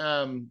like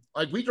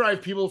we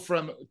drive people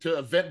to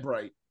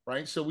Eventbrite,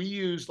 right? So we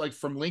use like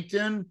from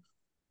LinkedIn,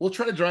 we'll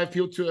try to drive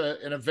people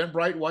to an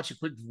Eventbrite, watch a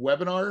quick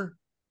webinar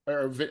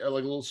or like a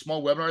little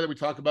small webinar that we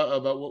talk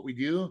about what we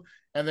do.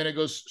 And then it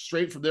goes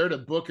straight from there to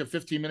book a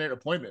 15-minute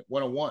appointment,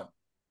 one-on-one,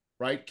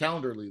 right?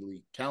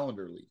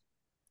 Calendarly,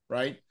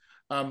 right?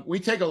 We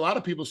take a lot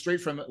of people straight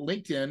from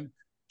LinkedIn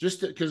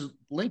just because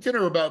LinkedIn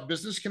are about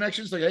business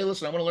connections. Like, hey,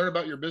 listen, I want to learn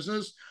about your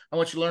business. I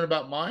want you to learn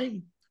about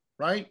mine,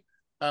 right?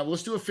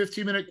 Let's do a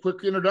 15-minute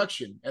quick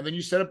introduction. And then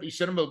you send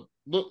them a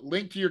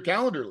link to your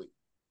Calendarly.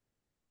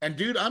 And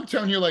dude, I'm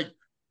telling you, like,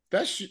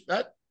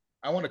 that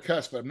I want to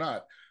cuss, but I'm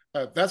not.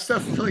 That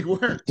stuff really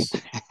works.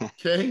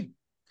 Okay.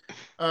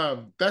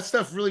 That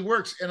stuff really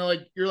works. And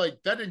like, you're like,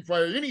 that didn't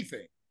require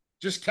anything,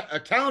 just a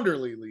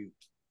Calendarly link,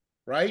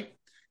 right?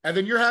 And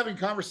then you're having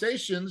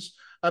conversations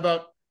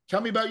about,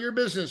 tell me about your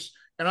business.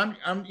 And I'm,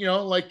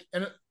 like,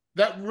 and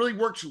that really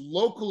works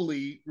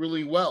locally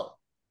really well.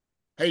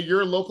 Hey,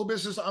 you're a local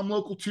business. I'm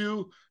local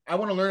too. I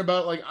want to learn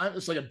about, like,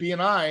 it's like a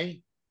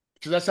BNI,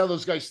 because that's how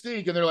those guys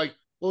think. And they're like,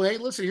 well, hey,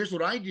 listen, here's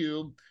what I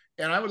do.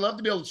 And I would love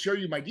to be able to show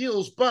you my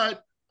deals,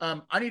 but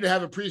I need to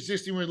have a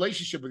pre-existing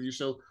relationship with you.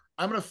 So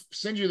I'm going to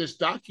send you this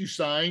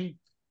DocuSign,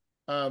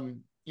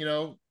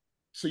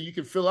 so you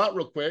can fill out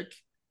real quick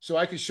so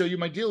I can show you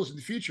my deals in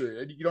the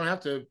future. You don't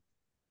have to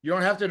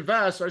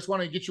invest. I just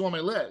want to get you on my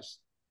list.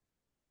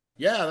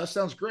 Yeah, that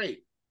sounds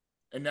great.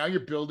 And now you're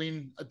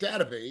building a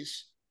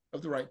database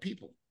of the right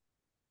people.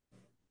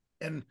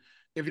 And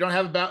if you don't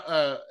have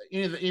about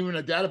even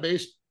a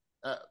database,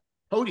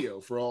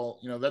 Podio for all,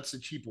 that's the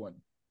cheap one.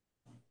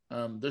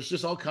 There's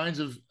just all kinds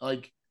of,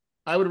 like,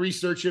 I would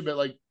research it, but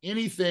like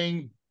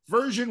anything,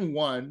 version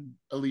 1,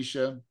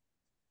 Alicia,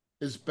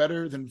 is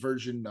better than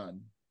version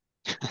none.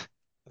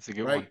 That's a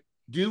good right? one.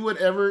 Do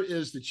whatever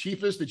is the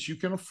cheapest that you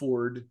can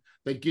afford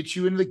that gets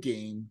you into the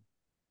game,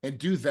 and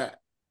do that.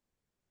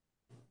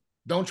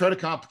 Don't try to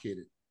complicate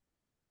it.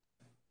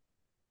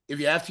 If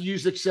you have to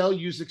use Excel,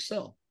 use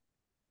Excel.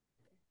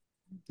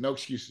 No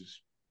excuses.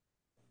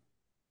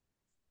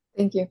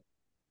 Thank you.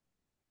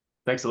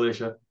 Thanks,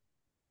 Alicia.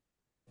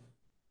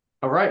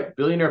 All right,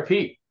 Billionaire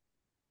Pete.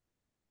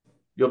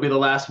 You'll be the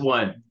last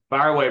one.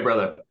 Fire away,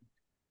 brother.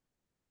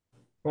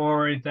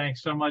 Corey,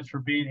 thanks so much for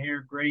being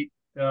here. Great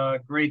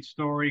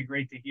story.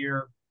 Great to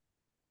hear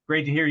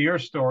your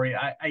story.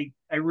 I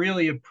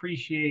really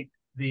appreciate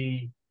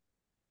the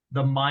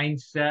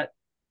mindset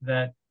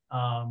that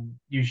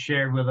you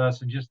shared with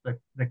us, and just the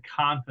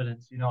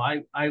confidence.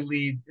 I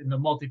lead in the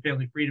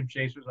Multifamily Freedom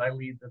Chasers. I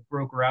lead the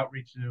broker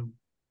outreach Zoom,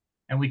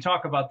 and we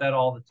talk about that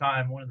all the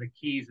time. One of the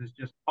keys is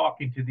just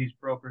talking to these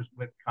brokers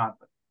with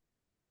confidence.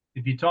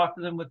 If you talk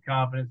to them with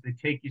confidence, they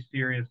take you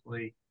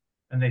seriously,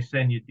 and they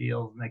send you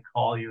deals, and they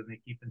call you, and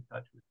they keep in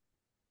touch with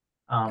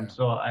you.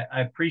 So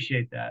I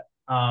appreciate that.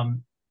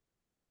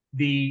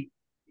 The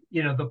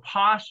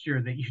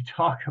posture that you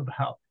talk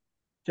about,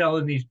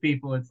 telling these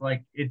people, it's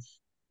like,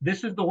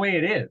 this is the way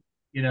it is.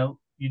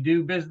 You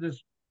do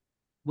business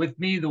with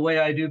me the way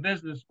I do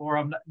business,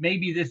 or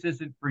maybe this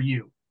isn't for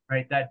you,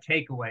 right? That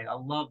takeaway. I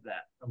love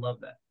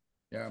that.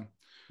 Yeah.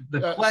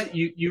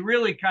 You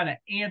really kind of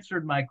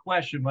answered my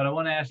question, but I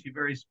want to ask you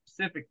very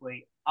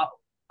specifically.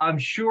 I'm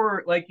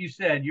sure, like you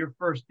said, your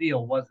first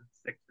deal wasn't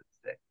 6 and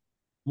 6.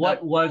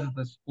 What was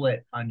the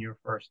split on your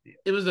first deal?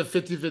 It was a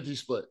 50-50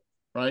 split,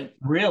 right?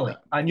 Really?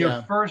 On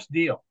your first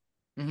deal?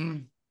 Mm-hmm.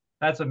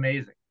 That's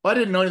amazing. Well, I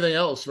didn't know anything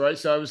else, right?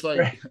 So I was like,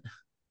 right.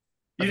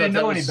 You didn't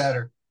know any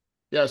better.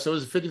 Yeah, so it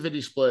was a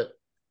 50-50 split.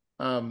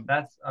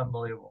 That's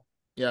unbelievable.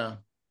 Yeah.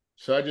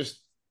 So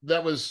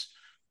that was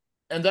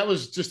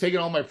just taking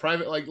all my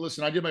private, like,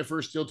 listen, I did my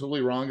first deal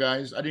totally wrong,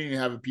 guys. I didn't even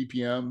have a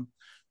PPM.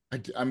 I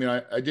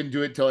didn't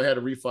do it until I had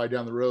a refi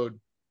down the road.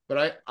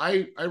 But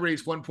I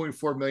raised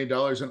 $1.4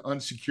 million in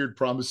unsecured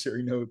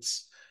promissory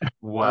notes.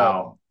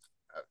 Wow.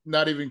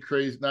 Not even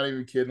crazy, not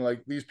even kidding.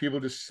 Like, these people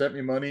just sent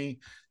me money,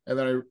 and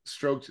then I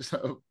stroked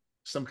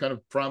some kind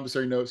of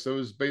promissory note. So it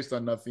was based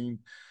on nothing.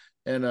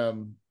 And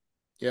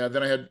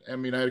then I had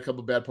a couple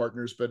of bad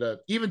partners, but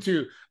even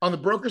on the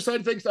broker side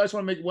of things, I just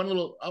want to make one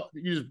little,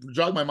 you just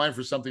jog my mind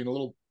for something, a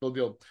little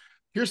deal.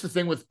 Here's the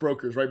thing with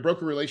brokers, right?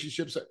 Broker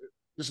relationships.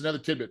 This is another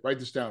tidbit. Write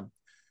this down.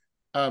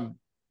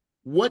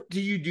 What do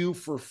you do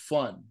for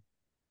fun?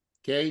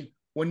 Okay.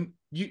 When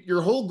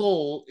your whole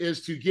goal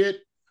is to get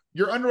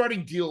your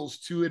underwriting deals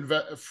to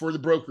invest for the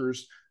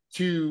brokers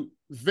to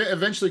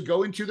eventually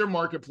go into their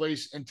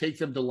marketplace and take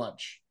them to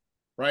lunch,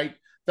 right?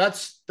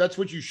 That's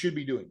what you should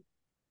be doing.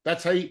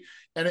 That's how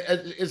and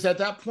it's at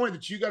that point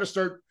that you've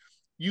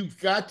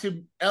got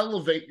to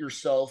elevate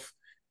yourself.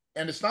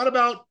 And it's not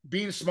about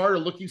being smart or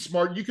looking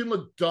smart. You can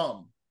look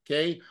dumb.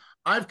 Okay.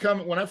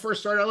 When I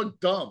first started, I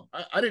looked dumb.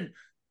 I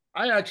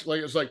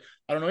was like,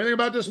 I don't know anything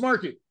about this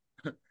market.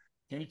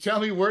 Can you tell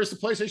me where's the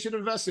place I should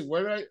invest in?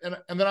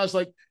 And then I was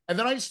like, and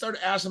then I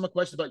started asking him a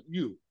question about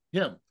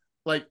him.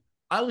 Like,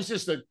 I was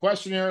just a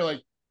questionnaire.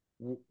 Like,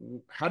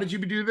 how did you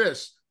do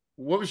this?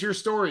 What was your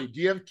story? Do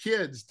you have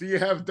kids? Do you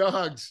have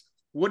dogs?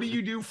 What do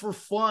you do for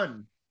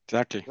fun?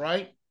 Exactly.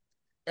 Right.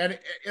 And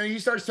he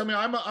starts telling me,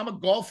 I'm a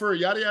golfer,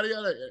 yada, yada,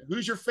 yada.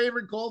 Who's your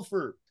favorite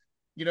golfer?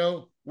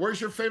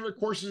 Where's your favorite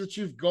courses that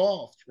you've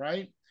golfed?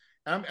 Right.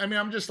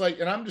 I'm just like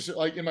in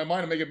my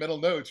mind, I'm making mental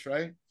notes.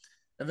 Right.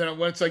 And then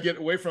once I get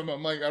away from him,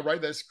 I'm like, I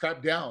write this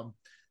crap down,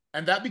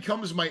 and that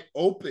becomes my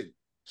open.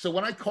 So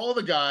when I call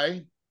the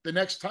guy the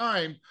next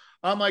time,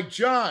 I'm like,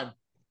 John,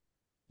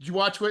 did you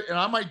watch what? And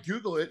I might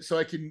Google it so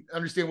I can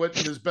understand what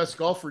his best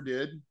golfer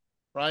did,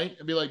 right?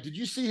 And be like, did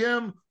you see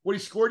him, what he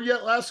scored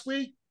yet last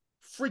week?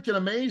 Freaking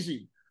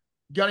amazing.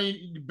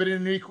 Been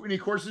in any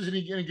courses,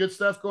 any good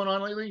stuff going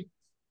on lately?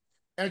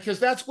 And because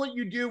that's what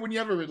you do when you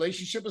have a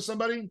relationship with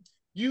somebody.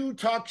 You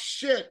talk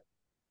shit.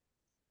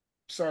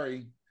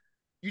 Sorry.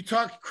 You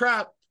talk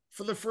crap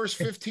for the first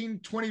 15,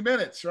 20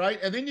 minutes, right?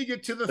 And then you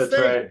get to the That's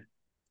thing. right.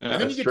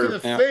 And then you get to the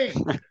thing.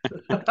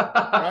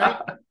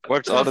 Right?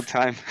 Works all the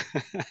time.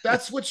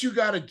 That's what you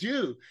got to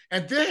do.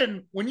 And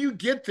then when you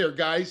get there,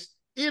 guys,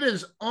 it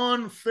is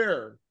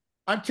unfair.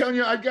 I'm telling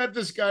you, I got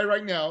this guy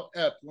right now.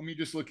 Let me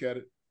just look at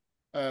it.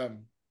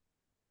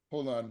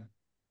 Hold on.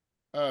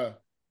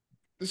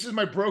 This is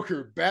my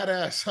broker.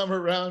 Badass. I'm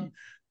around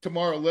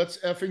tomorrow. Let's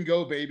effing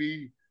go,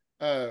 baby.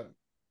 We're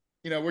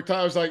talking.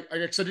 I was like, I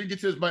didn't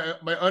get to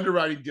my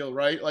underwriting deal,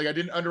 right? Like I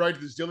didn't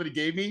underwrite this deal that he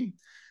gave me,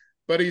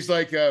 but he's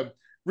like,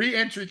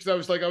 re-entry,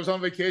 because I was on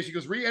vacation. He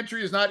goes,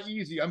 re-entry is not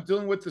easy. I'm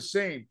dealing with the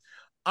same.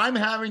 I'm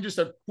having just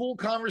a cool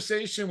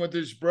conversation with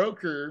this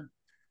broker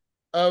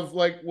of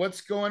like what's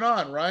going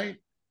on, right?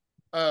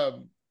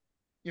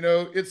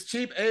 It's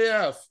cheap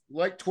AF,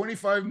 like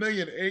 25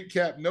 million, 8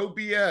 cap, no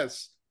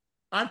BS.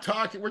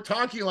 We're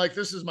talking like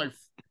this is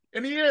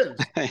and he is.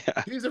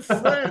 Yeah. He's a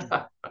friend,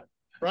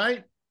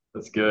 right?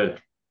 That's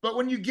good. But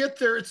when you get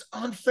there, it's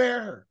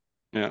unfair.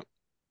 Yeah.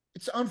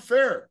 It's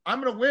unfair.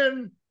 I'm going to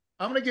win.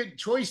 I'm going to get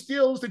choice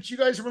deals that you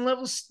guys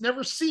will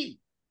never see.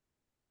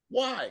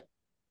 Why?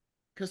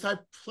 Because I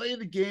play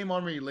the game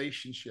on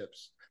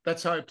relationships.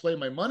 That's how I play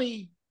my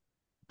money.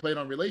 I play it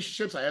on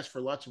relationships. I ask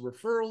for lots of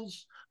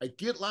referrals. I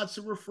get lots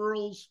of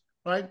referrals,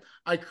 right?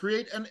 I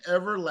create an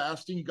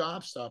everlasting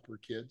gobstopper,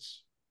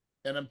 kids.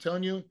 And I'm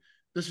telling you,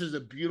 this is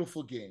a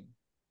beautiful game.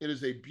 It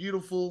is a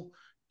beautiful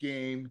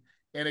game,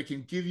 and it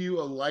can give you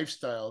a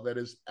lifestyle that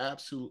is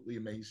absolutely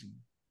amazing.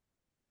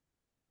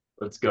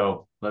 Let's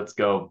go. Let's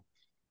go.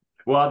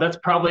 Well, that's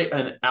probably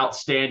an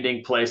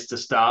outstanding place to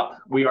stop.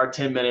 We are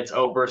 10 minutes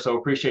over, so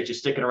appreciate you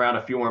sticking around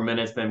a few more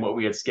minutes than what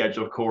we had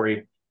scheduled,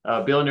 Corey.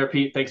 Billionaire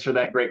Pete, thanks for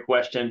that great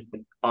question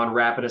on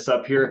wrapping us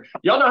up here.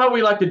 Y'all know how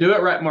we like to do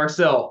it, right,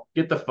 Marcel?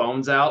 Get the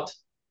phones out,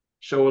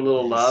 show a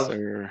little love.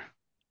 Sir.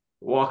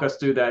 Walk us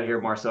through that here,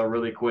 Marcel,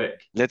 really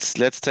quick. Let's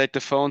take the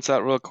phones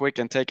out real quick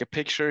and take a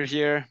picture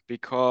here,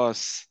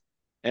 because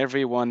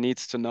everyone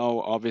needs to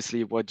know,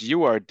 obviously, what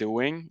you are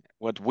doing,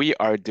 what we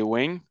are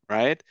doing,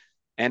 right?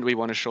 And we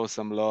want to show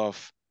some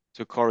love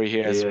to Corey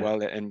here as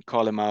well, and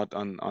call him out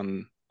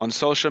on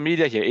social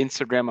media here.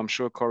 Instagram, I'm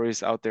sure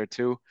Corey's out there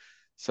too.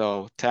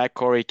 So tag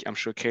Corey. I'm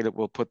sure Caleb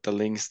will put the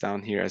links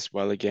down here as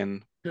well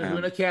again.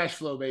 Kahuna cash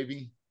flow,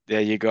 baby.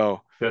 There you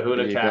go.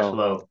 Kahuna cash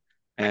flow.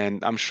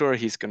 And I'm sure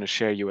he's going to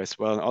share you as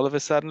well. And all of a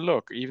sudden,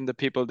 look, even the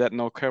people that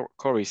know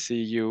Corey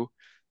see you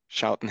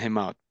shouting him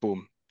out.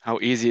 Boom. How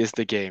easy is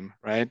the game,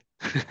 right?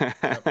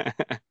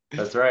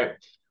 That's right.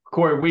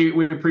 Corey,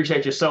 we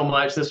appreciate you so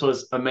much. This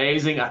was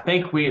amazing. I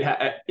think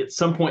at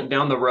some point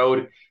down the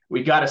road,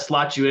 we got to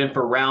slot you in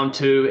for round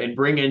 2 and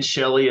bring in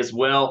Shelly as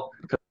well,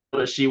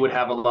 because she would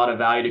have a lot of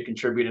value to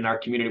contribute in our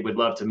community. We'd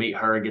love to meet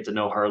her and get to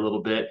know her a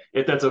little bit.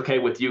 If that's okay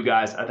with you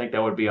guys, I think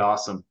that would be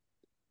awesome.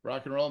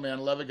 Rock and roll, man.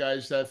 Love it,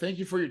 guys. Thank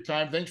you for your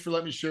time. Thanks for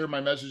letting me share my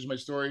message, my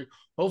story.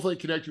 Hopefully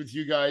connect with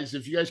you guys.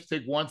 If you guys can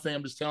take one thing,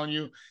 I'm just telling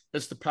you,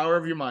 it's the power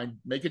of your mind.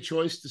 Make a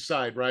choice,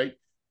 decide, right?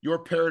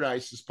 Your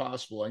paradise is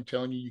possible. I'm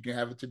telling you, you can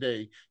have it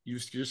today. You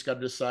just got to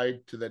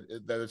decide that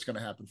it's going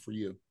to happen for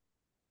you.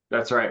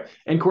 That's right.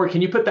 And Corey,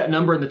 can you put that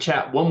number in the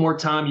chat one more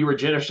time? You were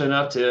generous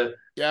enough to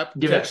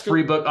give that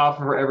free book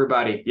offer for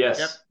everybody. Yes.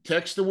 Yep.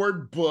 Text the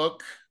word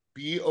book,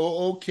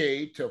 BOOK,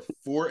 to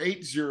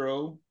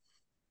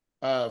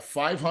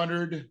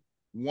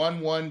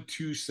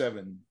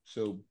 480-500-1127.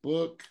 So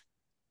book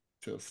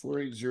to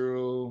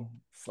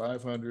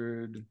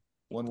 480-500-1127.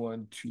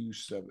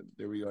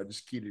 There we go. I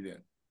just keyed it in.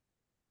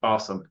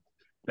 Awesome.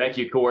 Thank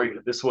you, Corey.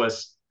 This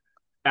was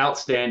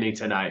outstanding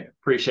tonight.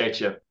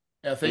 Appreciate you.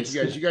 Yeah, thank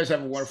you guys. You guys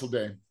have a wonderful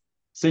day.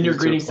 Send your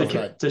greetings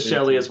to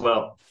Shelly as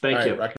well. Thank you.